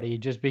somebody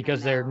just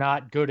because they're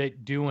not good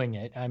at doing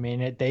it. I mean,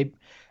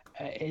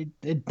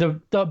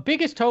 the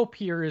biggest hope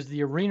here is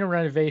the arena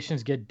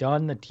renovations get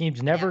done. The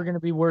team's never going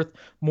to be worth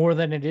more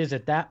than it is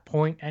at that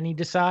point, and he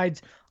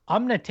decides,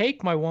 I'm going to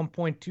take my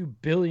 $1.2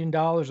 billion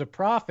of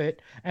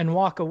profit and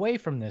walk away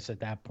from this at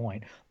that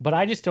point. But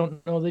I just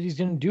don't know that he's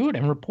going to do it.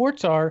 And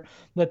reports are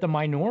that the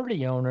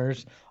minority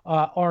owners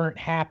aren't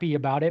happy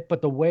about it,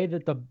 but the way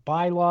that the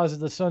bylaws of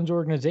the Suns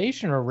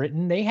organization are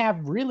written, they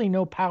have really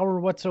no power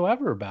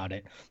whatsoever about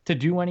it to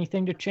do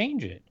anything to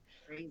change it.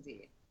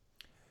 Crazy.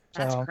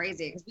 That's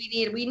crazy, because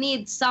we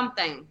need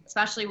something,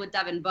 especially with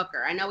Devin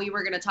Booker. I know we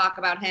were going to talk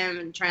about him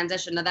and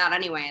transition to that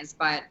anyways,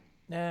 but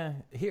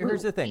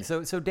here's the thing.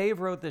 So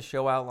Dave wrote this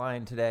show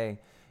outline today.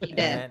 He did.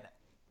 And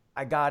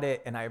I got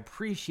it, and I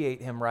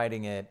appreciate him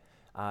writing it.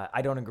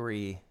 I don't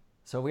agree.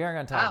 So we aren't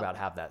going to talk about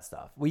half that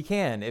stuff. We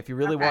can, if you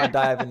really want to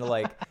dive into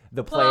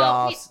the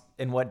playoffs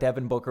and what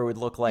Devin Booker would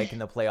look like in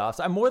the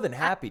playoffs. I'm more than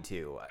happy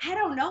to. I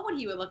don't know what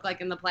he would look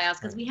like in the playoffs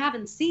because we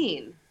haven't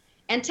seen.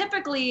 And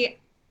typically,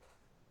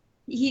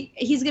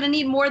 he's going to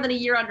need more than a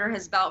year under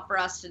his belt for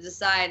us to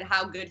decide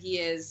how good he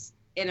is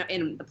in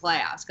the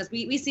playoffs. Because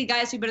we see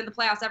guys who've been in the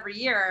playoffs every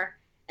year,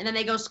 and then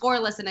they go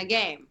scoreless in a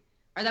game.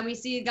 Or then we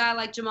see a guy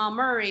like Jamal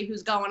Murray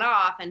who's going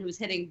off and who's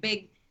hitting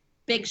big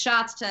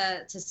shots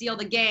to seal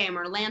the game,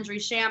 or Landry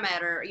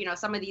Shamet, or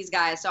some of these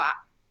guys. So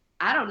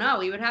I don't know.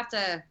 We would have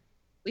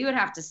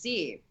to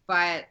see.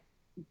 But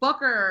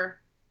Booker,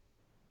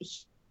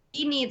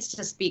 he needs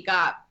to speak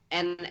up.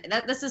 And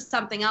this is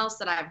something else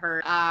that I've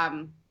heard.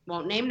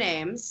 Won't name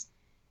names,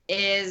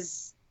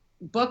 is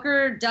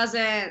Booker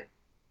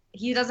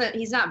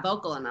he's not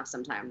vocal enough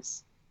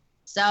sometimes.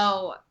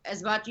 So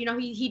as much,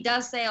 he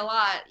does say a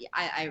lot.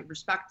 I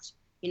respect,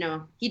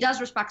 he does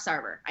respect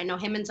Sarver. I know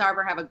him and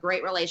Sarver have a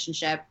great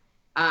relationship.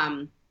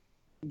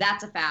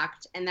 That's a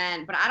fact.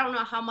 But I don't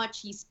know how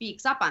much he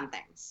speaks up on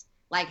things.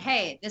 Like,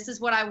 hey, this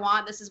is what I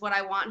want. This is what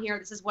I want here.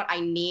 This is what I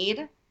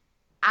need.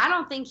 I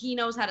don't think he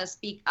knows how to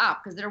speak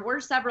up, because there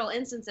were several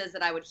instances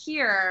that I would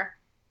hear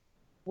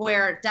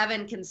where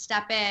Devin can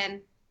step in,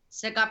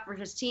 stick up for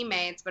his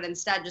teammates, but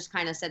instead just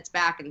kind of sits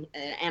back and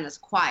is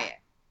quiet.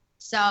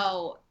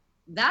 So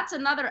that's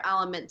another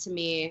element to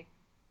me,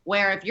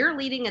 where if you're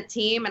leading a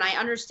team, and I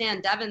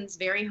understand Devin's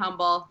very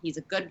humble, he's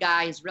a good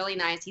guy, he's really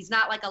nice. He's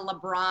not like a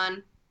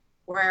LeBron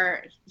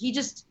where he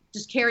just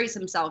carries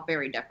himself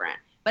very different.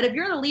 But if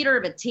you're the leader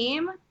of a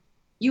team,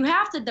 you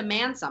have to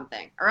demand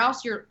something, or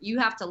else you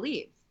have to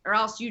leave, or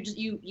else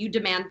you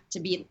demand to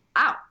be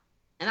out.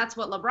 And that's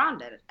what LeBron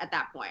did at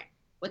that point.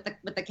 With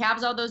the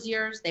Cavs all those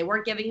years, they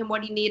weren't giving him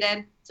what he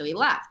needed, so he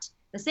left.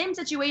 The same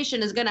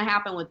situation is going to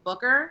happen with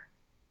Booker.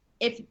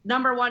 If,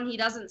 number one, he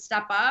doesn't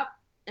step up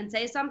and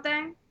say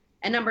something,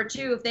 And number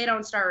two, if they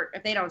don't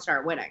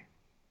start winning.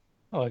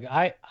 Look,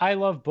 I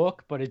love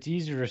Book, but it's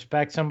easy to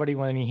respect somebody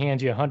when he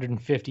hands you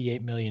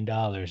 $158 million.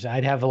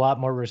 I'd have a lot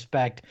more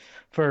respect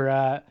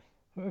for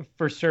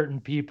certain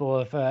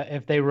people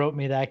if they wrote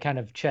me that kind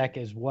of check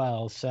as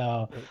well.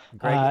 So,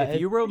 Greg, if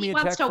you wrote me he a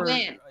wants check to for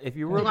win. if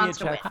you wrote me a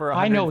check for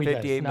I know he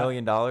does. $158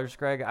 million,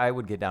 Greg, I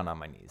would get down on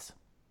my knees.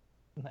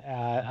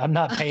 I'm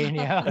not paying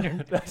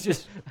you. That's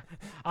just.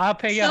 I'll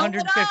pay you So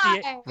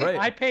 158. would Right.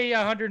 I pay you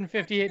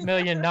 158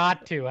 million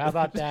not to. How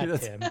about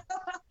that, Tim?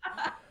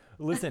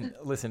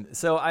 Listen.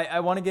 So I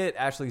want to get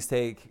Ashley's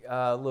take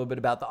a little bit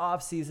about the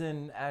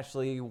offseason.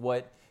 Ashley,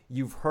 what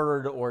you've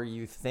heard or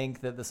you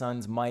think that the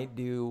Suns might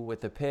do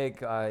with the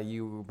pick.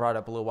 You brought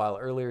up a little while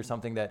earlier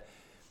something that,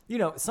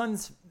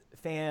 Suns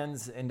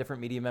fans and different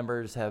media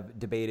members have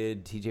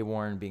debated TJ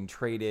Warren being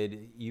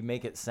traded. You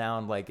make it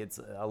sound like it's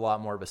a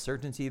lot more of a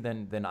certainty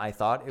than I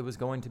thought it was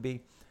going to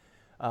be.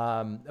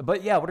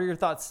 But yeah, what are your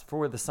thoughts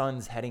for the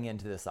Suns heading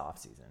into this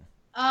offseason?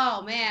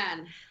 Oh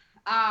man,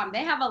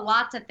 they have a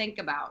lot to think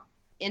about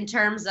in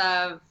terms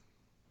of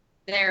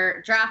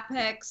their draft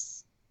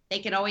picks. They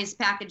can always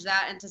package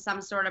that into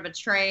some sort of a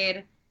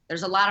trade.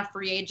 There's a lot of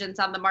free agents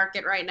on the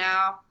market right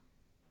now.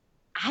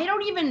 I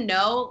don't even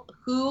know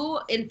who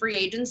in free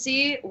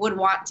agency would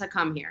want to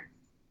come here.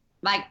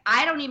 Like,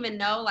 I don't even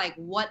know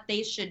what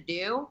they should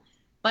do,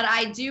 but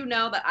I do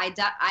know that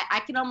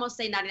I can almost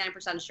say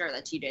 99% sure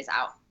that TJ's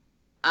out.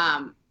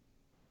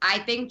 I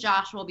think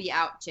Josh will be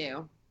out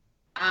too.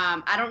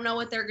 I don't know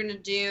what they're going to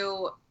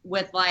do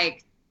with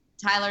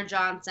Tyler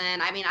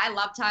Johnson. I mean, I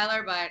love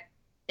Tyler, but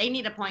they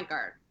need a point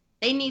guard.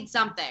 They need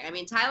something. I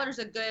mean, Tyler's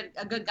a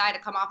good guy to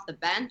come off the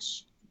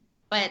bench,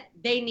 but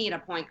they need a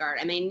point guard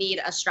and they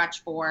need a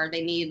stretch four.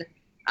 They need,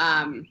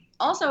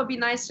 also it'd be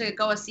nice to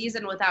go a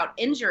season without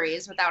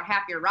injuries, without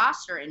half your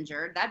roster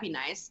injured. That'd be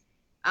nice.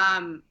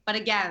 But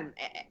again,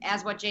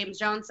 as what James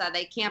Jones said,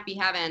 they can't be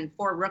having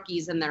 4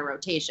 rookies in their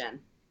rotation.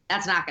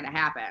 That's not going to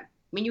happen. I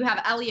mean, you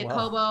have Elliot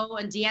Kobo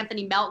and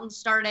DeAnthony Melton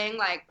starting.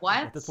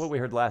 What? That's what we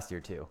heard last year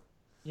too.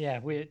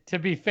 Yeah, to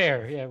be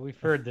fair, we've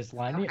heard this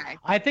line. Okay.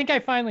 I think I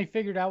finally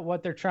figured out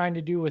what they're trying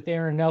to do with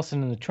Aaron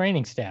Nelson and the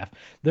training staff.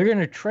 They're going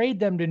to trade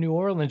them to New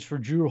Orleans for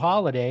Drew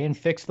Holiday and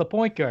fix the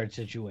point guard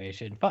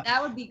situation. But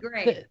that would be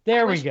great.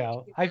 There we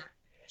go.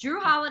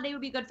 Drew Holiday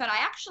would be good fit. I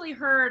actually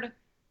heard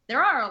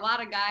there are a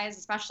lot of guys,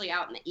 especially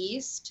out in the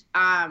East,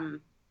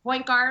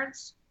 point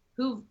guards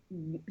who've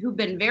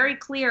been very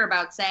clear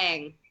about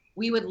saying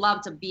we would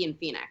love to be in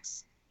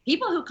Phoenix.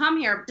 People who come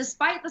here,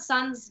 despite the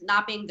Suns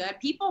not being good,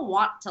 people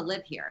want to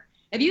live here.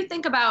 If you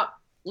think about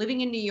living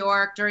in New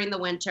York during the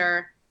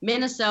winter,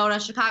 Minnesota,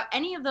 Chicago,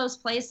 any of those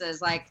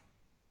places,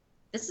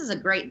 this is a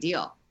great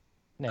deal.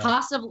 Yeah.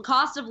 Cost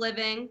of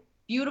living,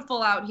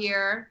 beautiful out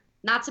here.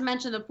 Not to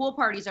mention the pool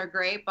parties are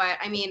great, but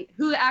I mean,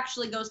 who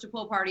actually goes to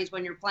pool parties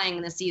when you're playing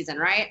in the season,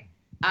 right?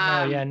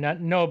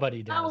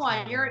 Nobody does. No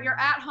one. You're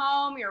at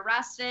home, you're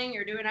resting,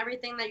 you're doing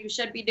everything that you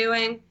should be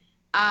doing.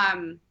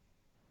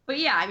 But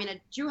yeah, I mean, a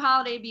Drew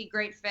Holiday would be a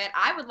great fit.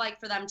 I would like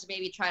for them to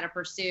maybe try to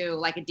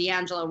pursue a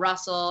D'Angelo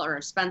Russell or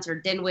a Spencer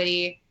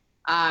Dinwiddie.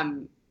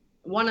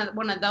 One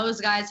of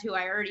those guys who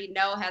I already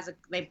know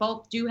they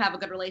both do have a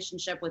good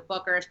relationship with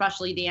Booker,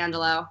 especially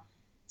D'Angelo.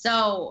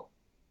 So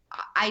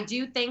I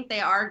do think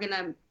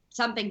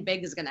something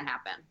big is gonna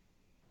happen.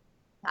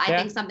 I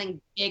think something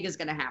big is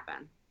gonna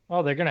happen.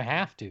 Well, they're gonna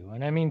have to.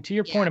 And I mean, to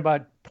your point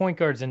about point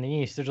guards in the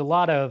East, there's a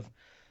lot of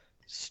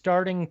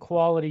starting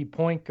quality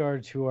point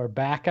guards who are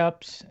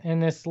backups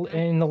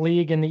in the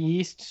league in the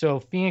East. So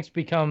Phoenix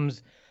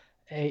becomes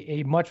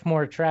a much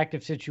more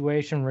attractive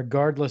situation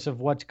regardless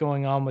of what's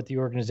going on with the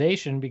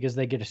organization because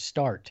they get a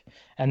start.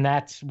 And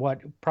that's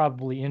what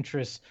probably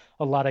interests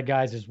a lot of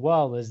guys as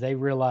well, as they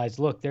realize,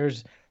 look,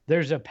 there's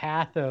a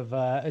path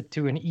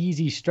to an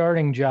easy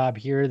starting job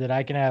here that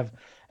I can have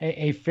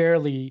a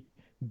fairly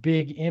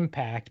big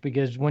impact,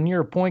 because when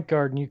you're a point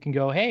guard and you can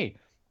go, hey,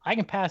 I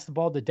can pass the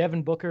ball to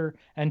Devin Booker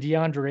and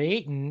DeAndre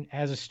Ayton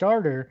as a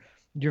starter,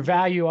 your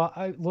value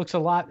looks a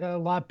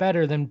lot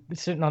better than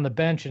sitting on the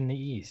bench in the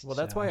East. Well,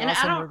 that's why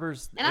Austin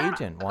Rivers'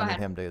 agent wanted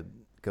him to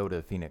go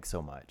to Phoenix so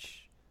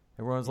much.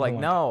 Everyone's like,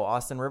 no,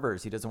 Austin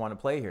Rivers, he doesn't want to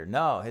play here.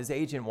 No, his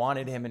agent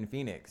wanted him in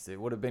Phoenix. It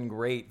would have been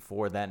great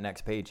for that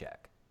next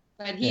paycheck.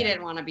 But he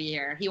didn't want to be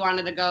here. He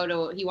wanted to go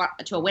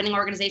to a winning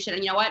organization.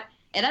 And you know what?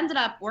 It ended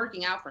up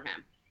working out for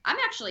him. I'm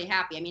actually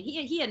happy. I mean,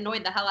 he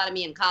annoyed the hell out of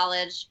me in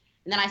college.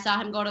 And then I saw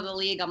him go to the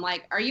league. I'm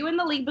like, are you in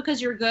the league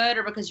because you're good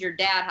or because your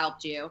dad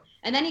helped you?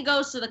 And then he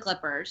goes to the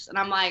Clippers. And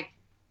I'm like,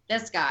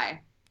 this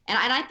guy.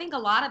 And I think a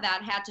lot of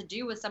that had to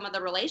do with some of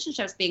the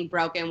relationships being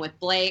broken with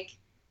Blake,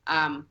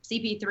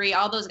 CP3,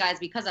 all those guys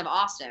because of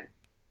Austin.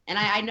 And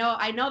I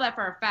know that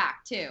for a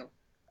fact, too.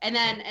 And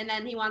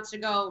then he wants to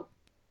go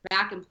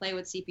back and play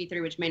with CP3,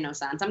 which made no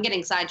sense. I'm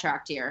getting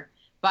sidetracked here.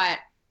 But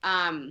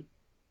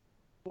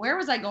where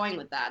was I going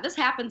with that? This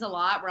happens a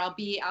lot where I'll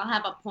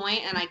have a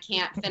point and I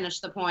can't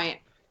finish the point.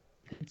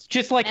 It's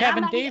just like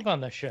having Dave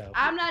on the show.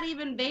 I'm not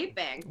even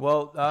vaping.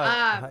 Well,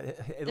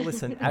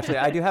 listen, actually,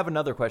 I do have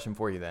another question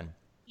for you then.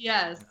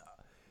 Yes.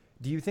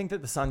 Do you think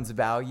that the Suns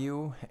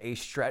value a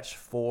stretch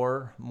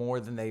four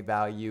more than they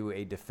value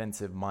a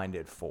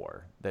defensive-minded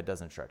four that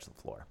doesn't stretch the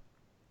floor?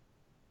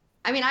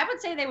 I mean, I would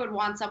say they would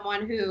want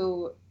someone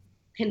who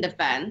can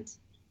defend.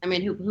 I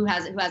mean, who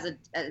has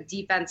a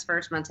defense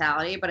first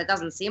mentality, but it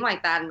doesn't seem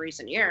like that in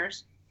recent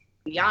years,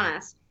 to be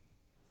honest.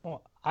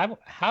 Well,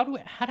 how do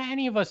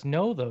any of us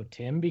know though,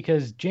 Tim?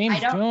 Because James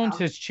Jones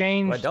has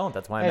changed. Well, I don't.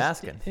 That's why I'm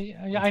asking.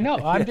 I know.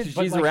 I'm just.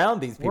 She's around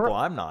these people.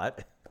 I'm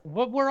not.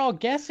 What we're all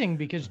guessing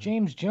because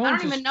James Jones. I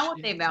don't even know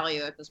what they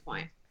value at this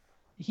point.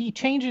 He's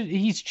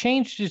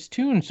changed his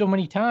tune so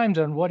many times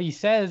on what he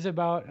says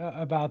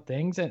about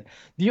things, and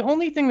the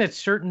only thing that's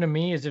certain to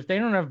me is if they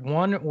don't have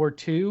one or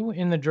two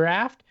in the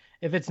draft,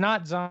 if it's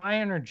not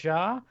Zion or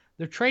Ja,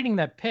 they're trading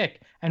that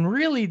pick. And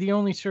really, the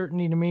only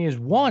certainty to me is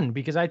one,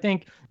 because I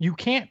think you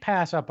can't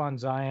pass up on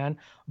Zion,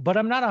 but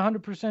I'm not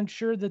 100%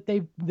 sure that they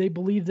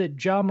believe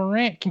that Ja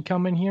Morant can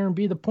come in here and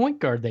be the point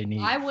guard they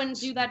need. I wouldn't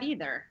do that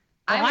either.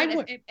 If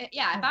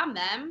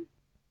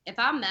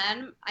I'm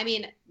them, I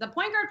mean, the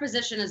point guard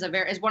position is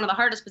one of the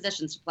hardest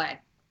positions to play.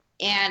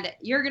 And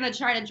you're going to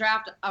try to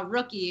draft a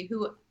rookie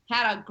who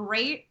had a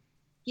great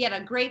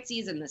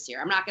season this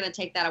year. I'm not going to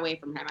take that away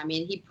from him. I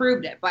mean, he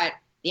proved it, but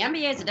the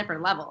NBA is a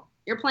different level.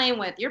 You're playing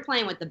with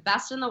the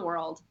best in the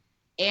world,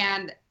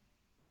 and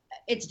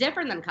it's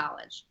different than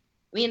college.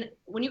 I mean,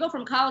 when you go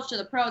from college to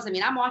the pros, I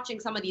mean, I'm watching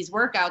some of these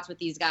workouts with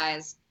these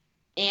guys,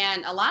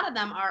 and a lot of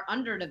them are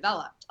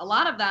underdeveloped. A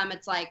lot of them,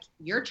 it's like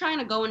you're trying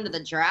to go into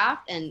the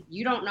draft and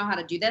you don't know how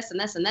to do this and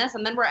this and this.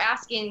 And then we're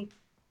asking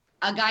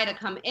a guy to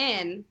come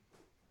in,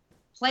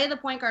 play the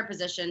point guard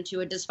position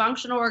to a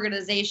dysfunctional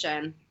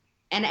organization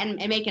and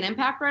make an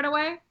impact right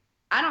away.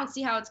 I don't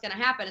see how it's going to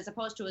happen as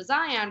opposed to a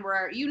Zion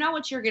where you know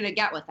what you're going to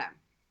get with him,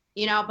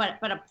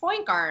 but a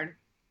point guard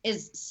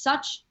has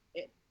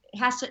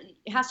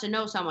to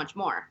know so much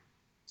more.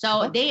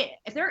 So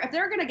if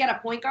they're going to get a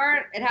point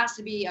guard, it has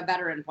to be a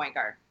veteran point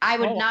guard. I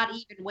would not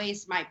even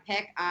waste my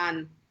pick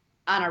on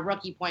a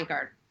rookie point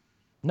guard.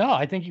 No,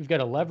 I think you've got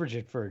to leverage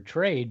it for a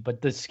trade.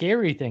 But the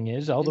scary thing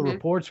is, all the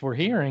reports we're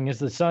hearing is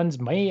the Suns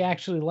may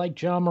actually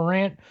like Ja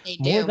Morant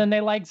more than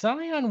they like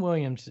Zion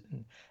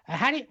Williamson.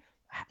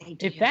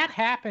 If that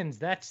happens,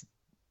 that's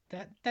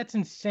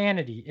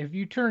insanity. If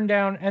you turn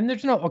down, and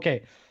there's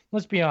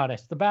let's be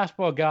honest. The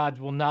basketball gods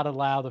will not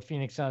allow the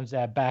Phoenix Suns to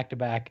have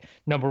back-to-back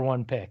number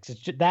one picks.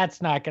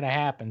 That's not going to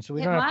happen. So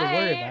we don't have to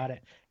worry about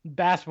it.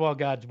 Basketball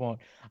gods won't.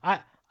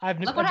 I've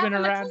been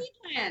around.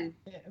 Cleveland.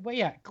 Well,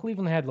 yeah,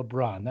 Cleveland had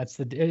LeBron. That's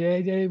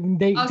they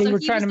were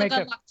trying to make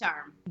up.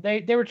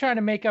 They were trying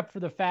to make up for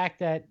the fact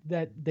that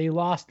they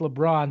lost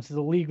LeBron. So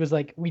the league was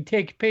like, we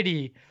take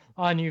pity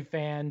on you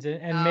fans,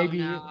 and maybe.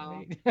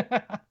 No.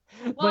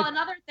 Well,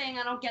 another thing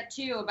I don't get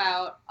too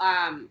about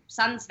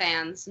Suns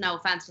fans, no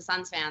offense to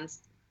Suns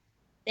fans,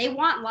 they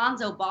want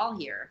Lonzo Ball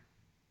here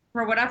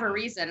for whatever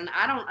reason, and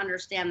I don't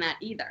understand that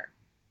either.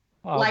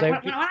 When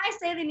I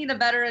say they need a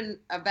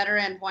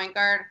veteran point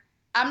guard,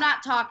 I'm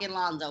not talking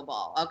Lonzo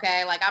Ball,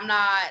 okay?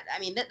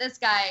 This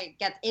guy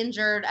gets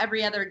injured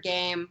every other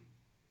game.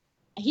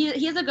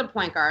 He's a good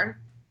point guard,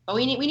 but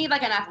we need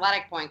like an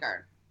athletic point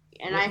guard,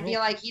 and I feel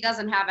like he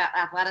doesn't have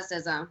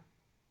athleticism.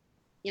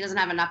 He doesn't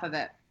have enough of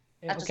it.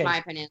 That's just my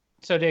opinion.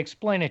 So to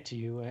explain it to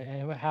you,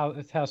 how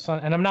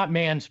Sun, and I'm not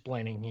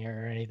mansplaining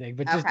here or anything,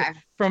 but just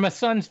from a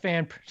Suns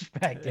fan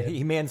perspective,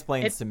 he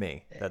mansplains to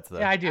me.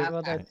 Yeah, I do. Okay.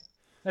 Well,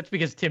 that's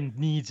because Tim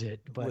needs it.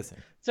 But listen,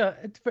 so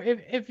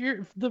if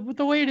you're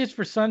the way it is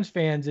for Suns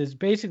fans is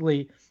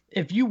basically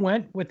if you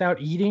went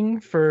without eating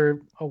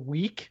for a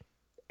week,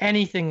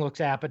 anything looks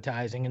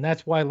appetizing, and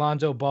that's why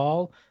Lonzo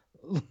Ball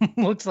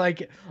looks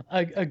like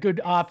a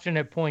good option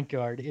at point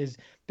guard. Is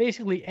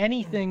basically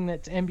anything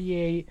that's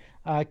NBA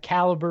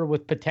caliber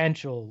with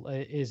potential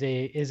is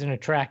an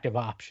attractive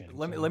option.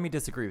 Let me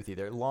disagree with you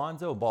there.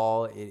 Lonzo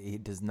Ball, he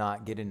does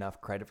not get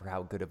enough credit for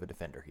how good of a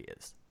defender he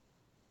is.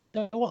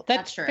 Well,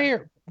 that's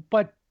fair,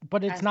 but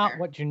it's not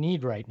what you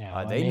need right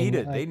now. They need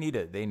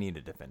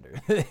a defender.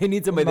 They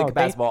need somebody that can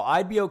pass the ball.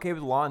 I'd be okay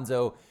with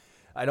Lonzo.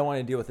 I don't want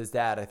to deal with his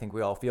dad. I think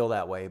we all feel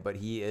that way, but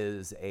he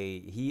is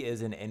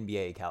an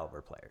NBA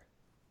caliber player.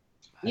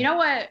 You know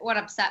what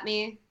upset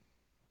me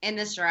in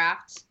this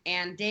draft,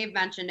 and Dave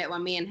mentioned it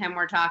when me and him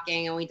were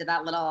talking, and we did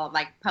that little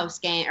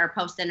post game or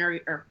post interview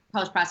or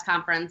post press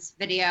conference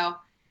video.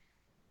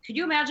 Could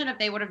you imagine if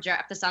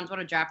the Suns would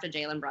have drafted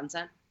Jalen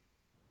Brunson?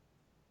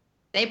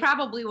 They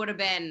probably would have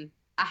been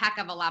a heck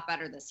of a lot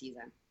better this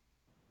season.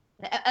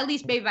 At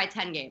least maybe by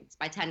 10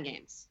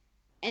 games.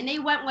 And they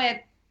went with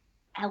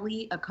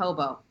Elie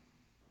Okobo.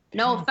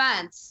 No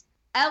offense.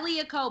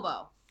 Elie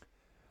Okobo.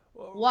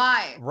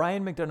 Why?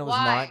 Ryan McDonough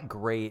was not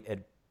great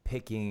at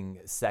picking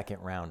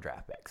second-round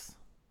draft picks.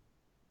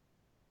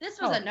 This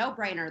was a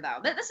no-brainer,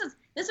 though.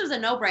 This was a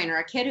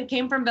no-brainer. A kid who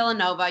came from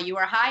Villanova. You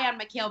were high on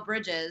Mikal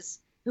Bridges,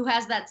 who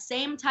has that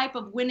same type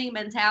of winning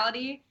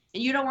mentality,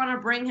 and you don't want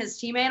to bring his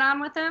teammate on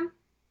with him?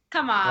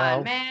 Come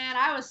on, man.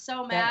 I was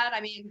so mad.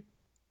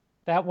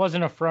 That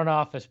wasn't a front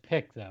office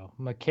pick, though.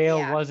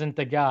 Mikal wasn't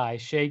the guy.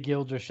 Shai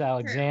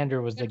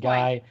Gilgeous-Alexander was the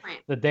guy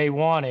that they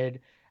wanted.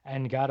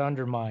 and got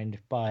undermined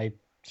by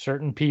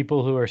certain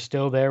people who are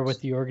still there with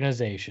the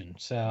organization.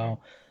 So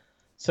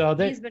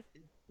that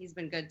he's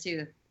been good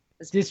too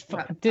this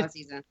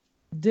season.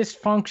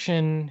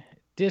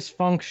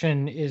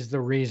 Dysfunction is the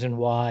reason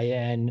why,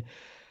 and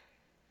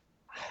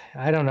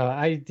I don't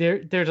know.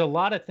 There's a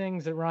lot of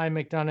things that Ryan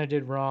McDonough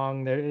did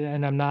wrong there,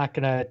 and I'm not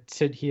gonna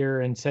sit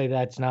here and say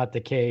that's not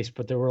the case,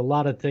 but there were a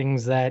lot of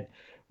things that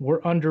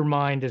were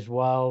undermined as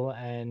well,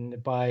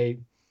 and by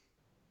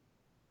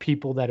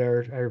people that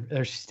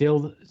are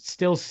still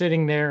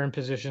sitting there in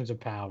positions of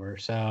power.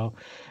 So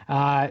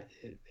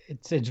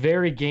it's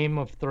very Game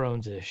of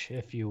Thrones-ish,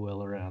 if you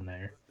will, around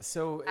there.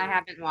 So I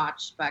haven't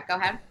watched, but go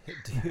ahead.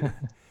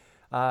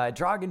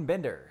 Dragan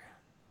Bender.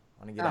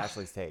 I want to get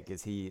Ashley's take.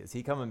 Is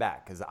he coming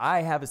back? Because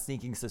I have a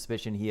sneaking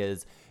suspicion he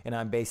is, and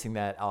I'm basing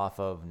that off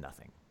of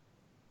nothing.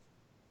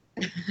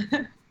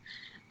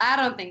 I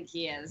don't think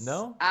he is.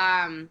 No?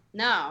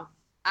 No.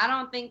 I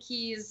don't think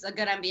he's a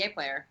good NBA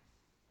player.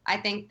 I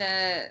think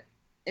that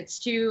it's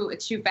too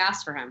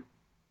fast for him.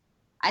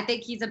 I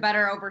think he's a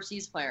better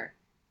overseas player.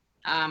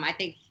 I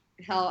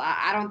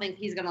don't think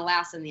he's going to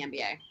last in the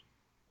NBA. I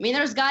mean,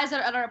 there's guys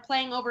that are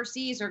playing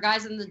overseas or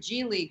guys in the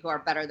G League who are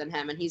better than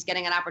him, and he's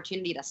getting an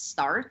opportunity to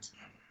start.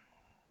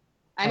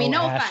 I mean,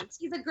 no offense.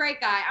 He's a great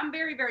guy. I'm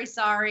very, very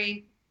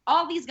sorry.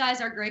 All these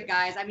guys are great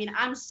guys. I mean,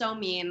 I'm so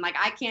mean. Like,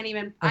 I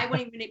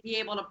wouldn't even be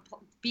able to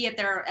be at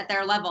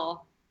their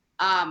level.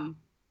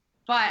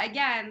 But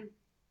again,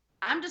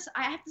 I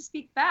have to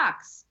speak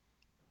facts.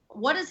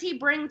 What does he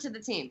bring to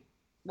the team?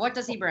 What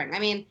does he bring? I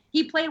mean,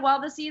 he played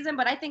well this season,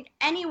 but I think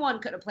anyone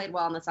could have played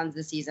well in the Suns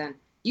this season.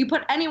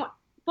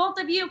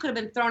 Both of you could have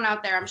been thrown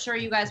out there. I'm sure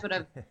you guys would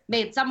have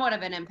made somewhat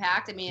of an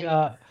impact. I mean,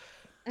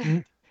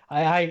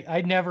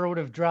 I never would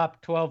have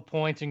dropped 12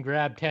 points and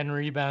grabbed 10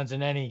 rebounds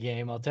in any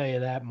game. I'll tell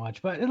you that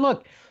much. But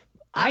look,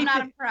 I'm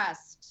not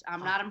impressed. I'm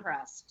not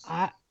impressed.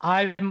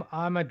 I'm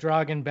a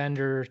Dragan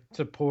Bender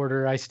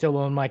supporter. I still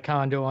own my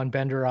condo on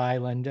Bender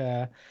Island,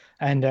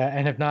 and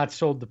have not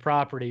sold the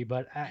property.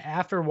 But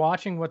after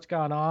watching what's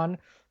gone on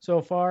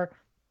so far,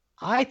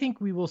 I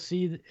think we will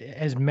see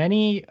as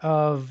many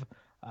of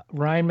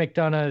Ryan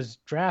McDonough's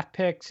draft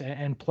picks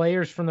and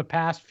players from the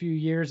past few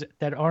years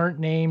that aren't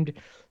named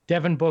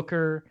Devin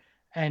Booker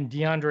and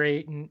DeAndre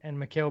Ayton and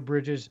Mikal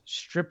Bridges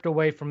stripped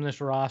away from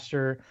this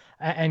roster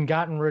and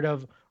gotten rid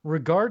of,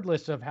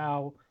 regardless of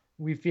how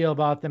we feel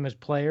about them as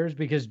players,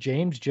 because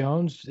James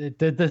Jones,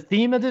 the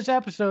theme of this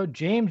episode,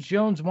 James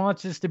Jones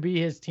wants this to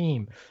be his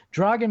team.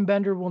 Dragan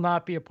Bender will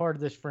not be a part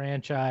of this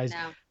franchise.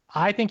 No.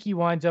 I think he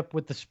winds up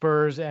with the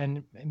Spurs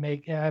and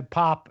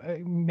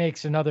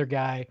makes another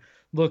guy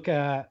look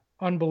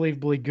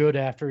unbelievably good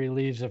after he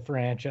leaves the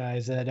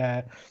franchise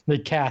that they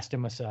cast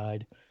him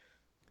aside.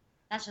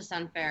 That's just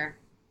unfair.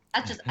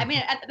 I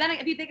mean, then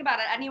if you think about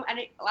it,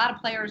 a lot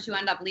of players who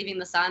end up leaving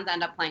the Suns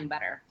end up playing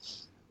better.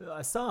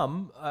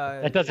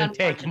 That doesn't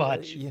take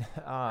much.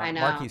 I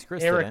know. Marquise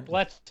Chris Eric didn't.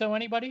 Bledsoe,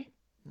 anybody?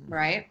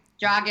 Right.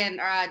 Goran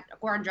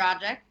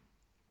Dragic.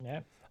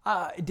 Yeah.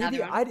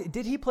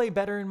 Did he play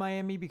better in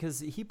Miami? Because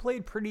he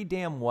played pretty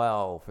damn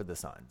well for the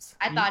Suns.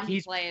 I thought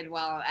he played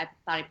well. I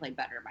thought he played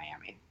better in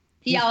Miami.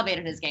 He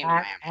elevated his game in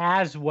Miami.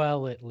 As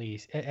well, at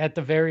least. At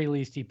the very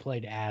least, he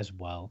played as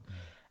well.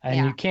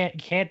 And you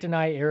can't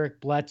deny Eric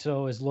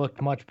Bledsoe has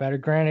looked much better.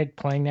 Granted,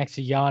 playing next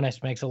to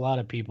Giannis makes a lot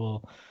of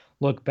people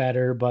look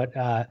better, but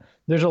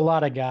there's a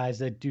lot of guys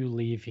that do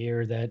leave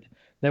here that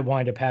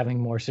wind up having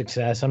more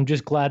success. I'm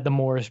just glad the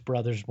Morris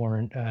brothers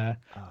weren't in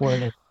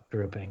the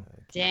grouping.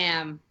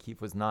 Damn.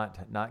 Keith was not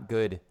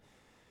good.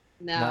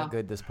 No. Not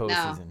good this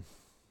postseason.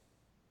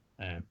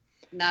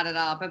 Not at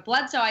all. But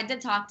Bledsoe, I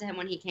did talk to him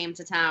when he came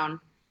to town,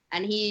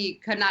 and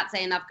he could not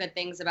say enough good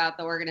things about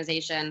the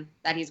organization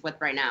that he's with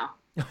right now.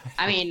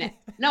 I mean,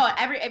 no,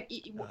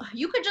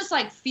 you could just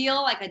like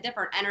feel like a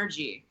different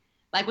energy.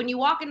 Like when you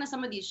walk into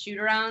some of these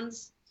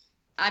shoot-arounds,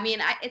 I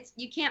mean,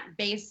 you can't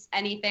base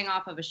anything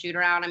off of a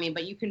shoot-around. I mean,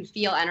 but you can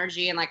feel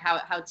energy and like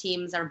how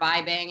teams are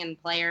vibing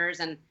and players.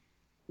 And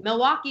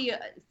Milwaukee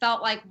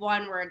felt like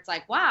one where it's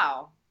like,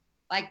 wow,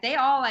 like they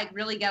all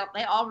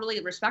really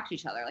respect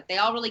each other. Like they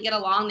all really get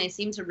along. They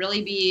seem to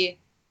really be,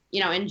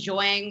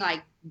 enjoying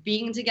like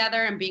being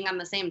together and being on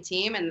the same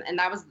team. And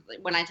that was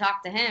when I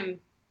talked to him.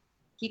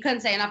 He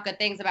couldn't say enough good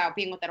things about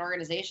being with that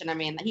organization. I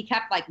mean, he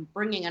kept like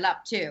bringing it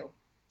up too.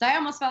 So I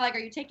almost felt like, are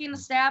you taking a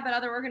stab at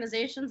other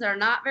organizations that are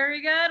not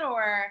very good,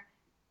 or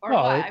what?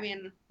 I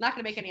mean, not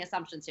going to make any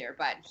assumptions here,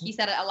 but he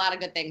said a lot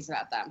of good things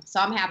about them. So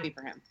I'm happy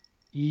for him.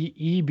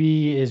 EB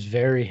is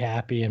very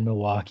happy in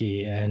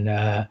Milwaukee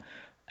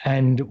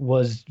and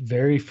was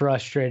very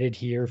frustrated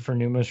here for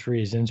numerous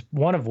reasons.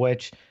 One of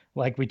which,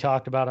 like we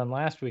talked about on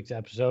last week's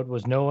episode,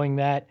 was knowing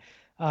that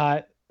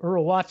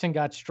Earl Watson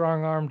got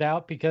strong-armed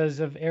out because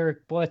of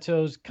Eric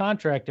Bledsoe's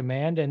contract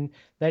demand, and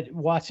that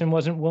Watson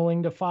wasn't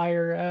willing to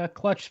fire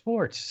Clutch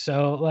Sports.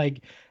 So,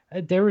 like,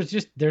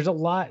 there's a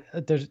lot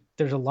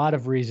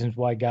of reasons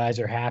why guys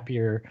are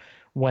happier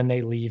when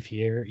they leave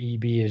here.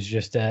 EB is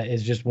just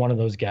one of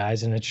those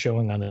guys, and it's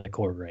showing on the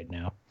court right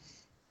now.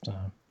 So.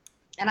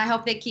 And I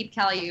hope they keep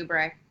Kelly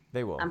Oubre.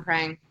 They will. I'm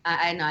praying.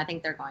 I know. I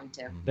think they're going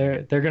to.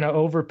 They're going to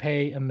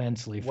overpay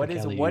immensely for What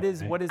is Kelly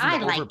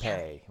an like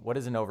overpay? What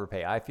is an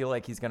overpay? I feel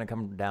like he's going to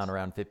come down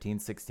around 15,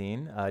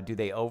 16. Do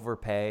they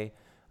overpay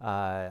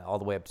all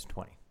the way up to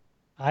 20?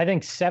 I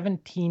think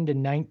 17 to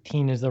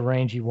 19 is the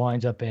range he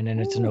winds up in, and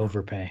it's an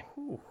overpay.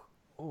 Ooh.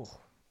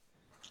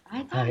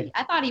 I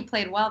thought he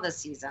played well this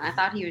season. I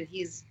thought he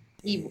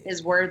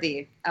is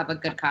worthy of a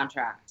good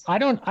contract. I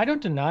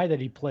don't deny that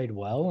he played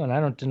well, and I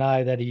don't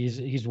deny that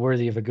he's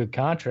worthy of a good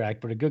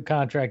contract. But a good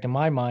contract in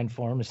my mind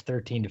for him is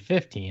 13 to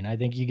 15. I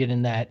think you get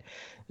in that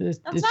That's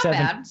not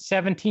bad.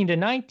 17 to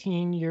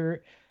 19.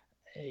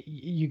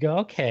 You go,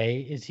 okay,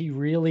 is he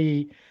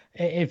really?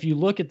 If you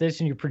look at this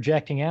and you're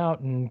projecting out,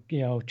 and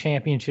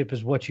championship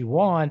is what you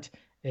want,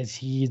 is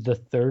he the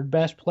third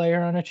best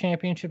player on a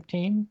championship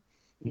team?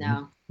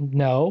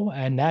 No,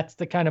 and that's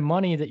the kind of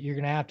money that you're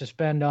going to have to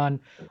spend on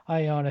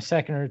a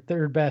second or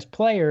third best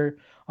player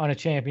on a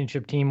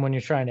championship team when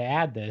you're trying to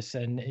add this,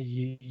 and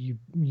you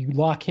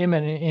lock him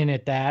in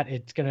at that,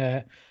 it's going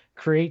to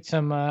create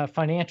some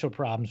financial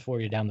problems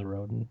for you down the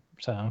road. And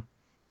so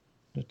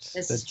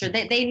this is true.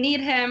 They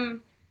need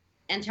him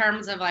in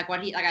terms of like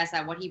I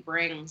said, what he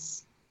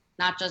brings,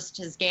 not just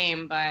his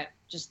game, but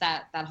just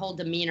that whole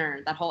demeanor,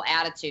 that whole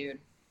attitude.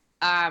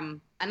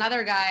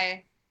 Another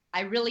guy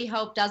I really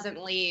hope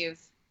doesn't leave,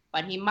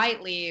 but he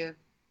might leave,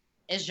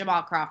 is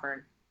Jamal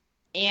Crawford.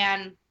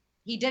 And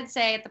he did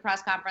say at the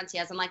press conference he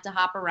doesn't like to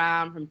hop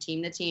around from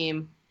team to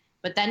team.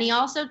 But then he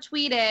also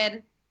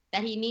tweeted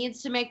that he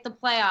needs to make the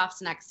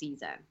playoffs next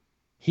season.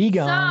 He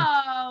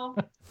gone.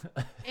 So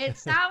it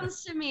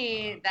sounds to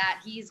me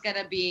that he's going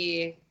to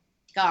be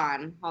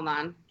gone. Hold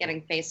on.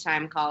 Getting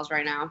FaceTime calls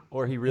right now.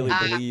 Or he really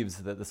believes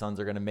that the Suns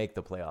are going to make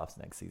the playoffs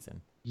next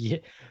season.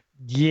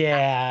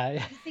 Yeah.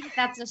 I think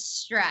that's a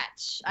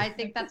stretch.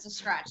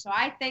 So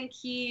I think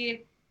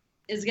he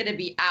is going to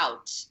be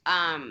out.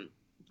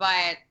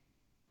 But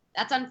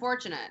that's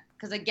unfortunate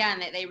because,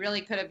 again, they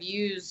really could have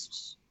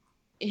used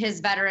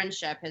his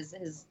veteranship,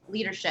 his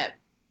leadership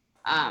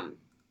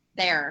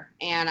there.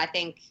 And I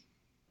think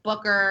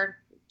Booker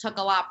took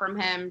a lot from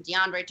him.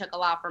 DeAndre took a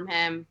lot from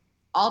him.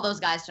 All those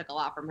guys took a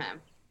lot from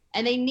him.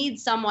 And they need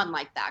someone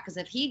like that because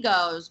if he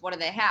goes, what do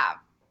they have?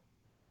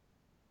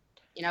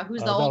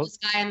 Who's the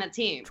oldest guy on the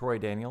team? Troy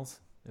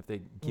Daniels, if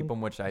they keep him,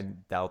 which I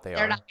doubt they are.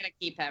 They're not going to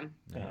keep him.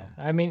 No. Yeah.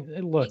 I mean,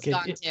 look, he's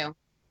gone too.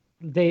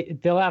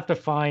 They'll have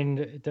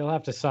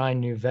to sign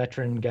new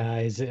veteran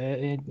guys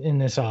in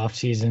this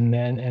offseason,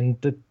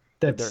 and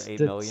that's $8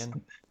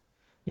 million.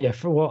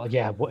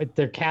 Yeah,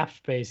 their cap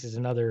space is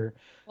another.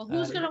 Well,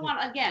 who's going to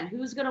want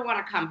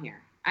to come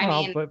here?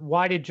 But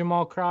why did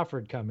Jamal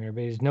Crawford come here?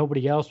 Because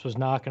nobody else was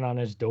knocking on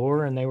his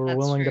door, and they were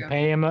willing to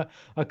pay him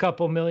a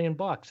couple $1 million.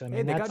 I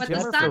mean, that's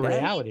the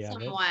reality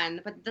of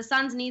it. But the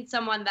Suns need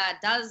someone that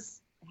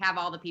does have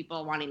all the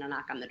people wanting to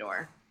knock on the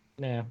door.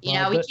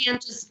 Yeah, we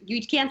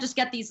can't just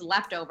get these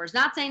leftovers.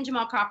 Not saying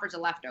Jamal Crawford's a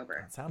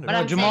leftover.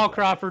 Jamal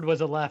Crawford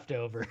was a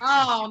leftover.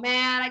 Oh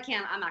man,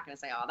 I'm not going to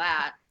say all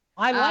that.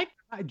 I like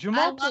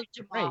Jamal. I love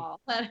Jamal.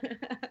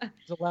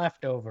 He's a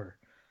leftover.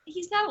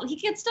 He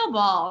can still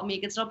ball. I mean,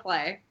 he can still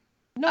play.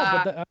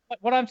 No, but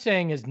what I'm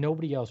saying is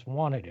nobody else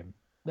wanted him.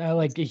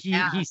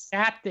 He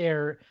sat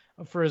there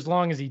for as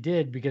long as he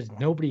did because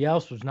nobody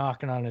else was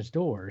knocking on his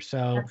door.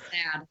 So that's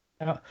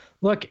sad.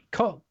 Look,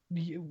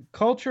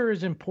 culture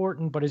is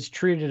important, but it's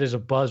treated as a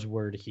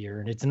buzzword here,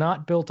 and it's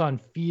not built on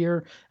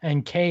fear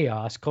and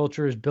chaos.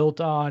 Culture is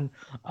built on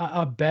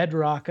a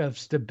bedrock of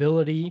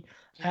stability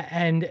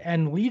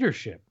and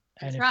leadership.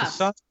 And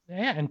trust.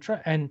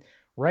 And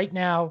right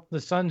now, the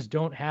Suns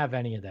don't have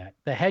any of that.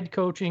 The head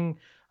coaching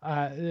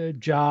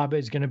job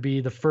is going to be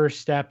the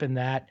first step in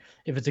that.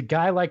 If it's a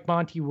guy like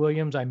Monty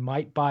Williams, I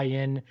might buy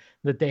in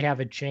that they have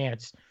a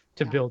chance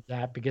to build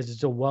that because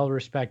it's a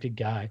well-respected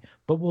guy.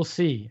 But we'll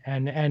see.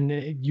 And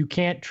you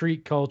can't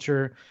treat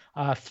culture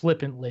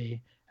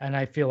flippantly, and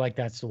I feel like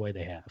that's the way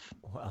they have.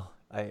 Well,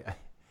 I want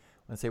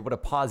to say what a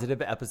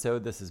positive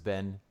episode this has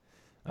been.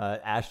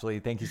 Ashley,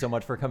 thank you so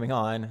much for coming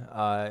on.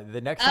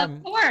 The next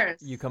time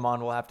you come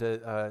on, we'll have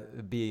to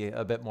be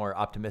a bit more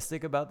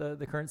optimistic about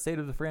the current state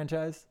of the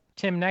franchise.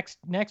 Tim,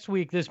 next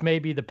week, this may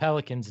be the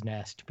Pelicans'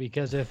 nest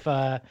because if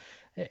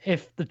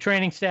the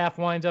training staff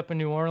winds up in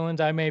New Orleans,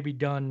 I may be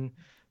done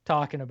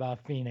talking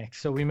about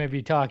Phoenix. So we may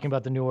be talking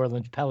about the New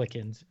Orleans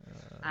Pelicans.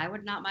 I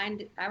would not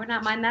mind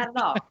that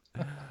at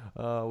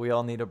all. We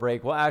all need a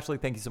break. Well, Ashley,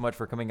 thank you so much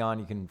for coming on.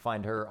 You can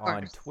find her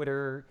on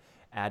Twitter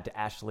at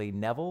Ashley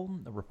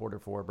Neville, a reporter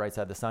for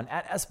Brightside of the Sun,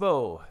 at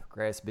Espo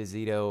Grass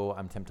Bizito.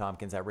 I'm Tim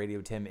Tompkins at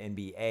Radio Tim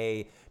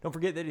NBA. Don't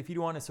forget that if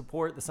you want to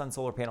support the Sun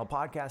Solar Panel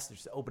podcast,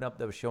 just open up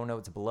those show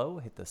notes below,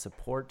 hit the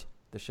support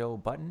the show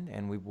button,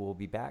 and we will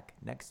be back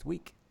next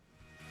week.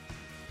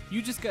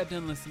 You just got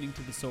done listening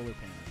to the Solar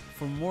Panel.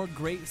 For more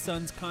great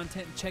Suns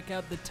content, check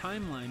out the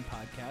Timeline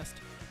podcast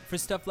for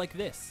stuff like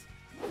this.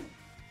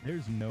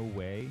 There's no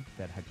way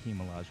that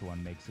Hakeem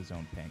Olajuwon makes his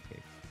own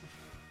pancakes.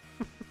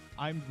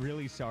 I'm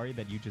really sorry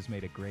that you just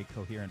made a great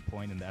coherent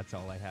point, and that's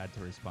all I had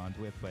to respond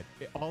with. But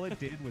all it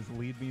did was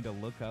lead me to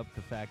look up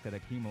the fact that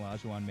Hakeem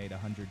Olajuwon made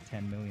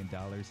 $110 million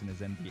in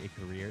his NBA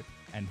career,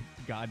 and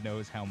God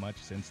knows how much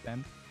since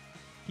then.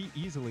 He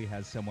easily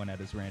has someone at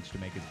his ranch to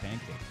make his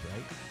pancakes,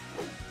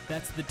 right?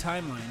 That's The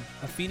Timeline,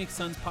 a Phoenix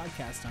Suns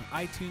podcast on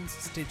iTunes,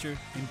 Stitcher,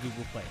 and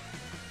Google Play.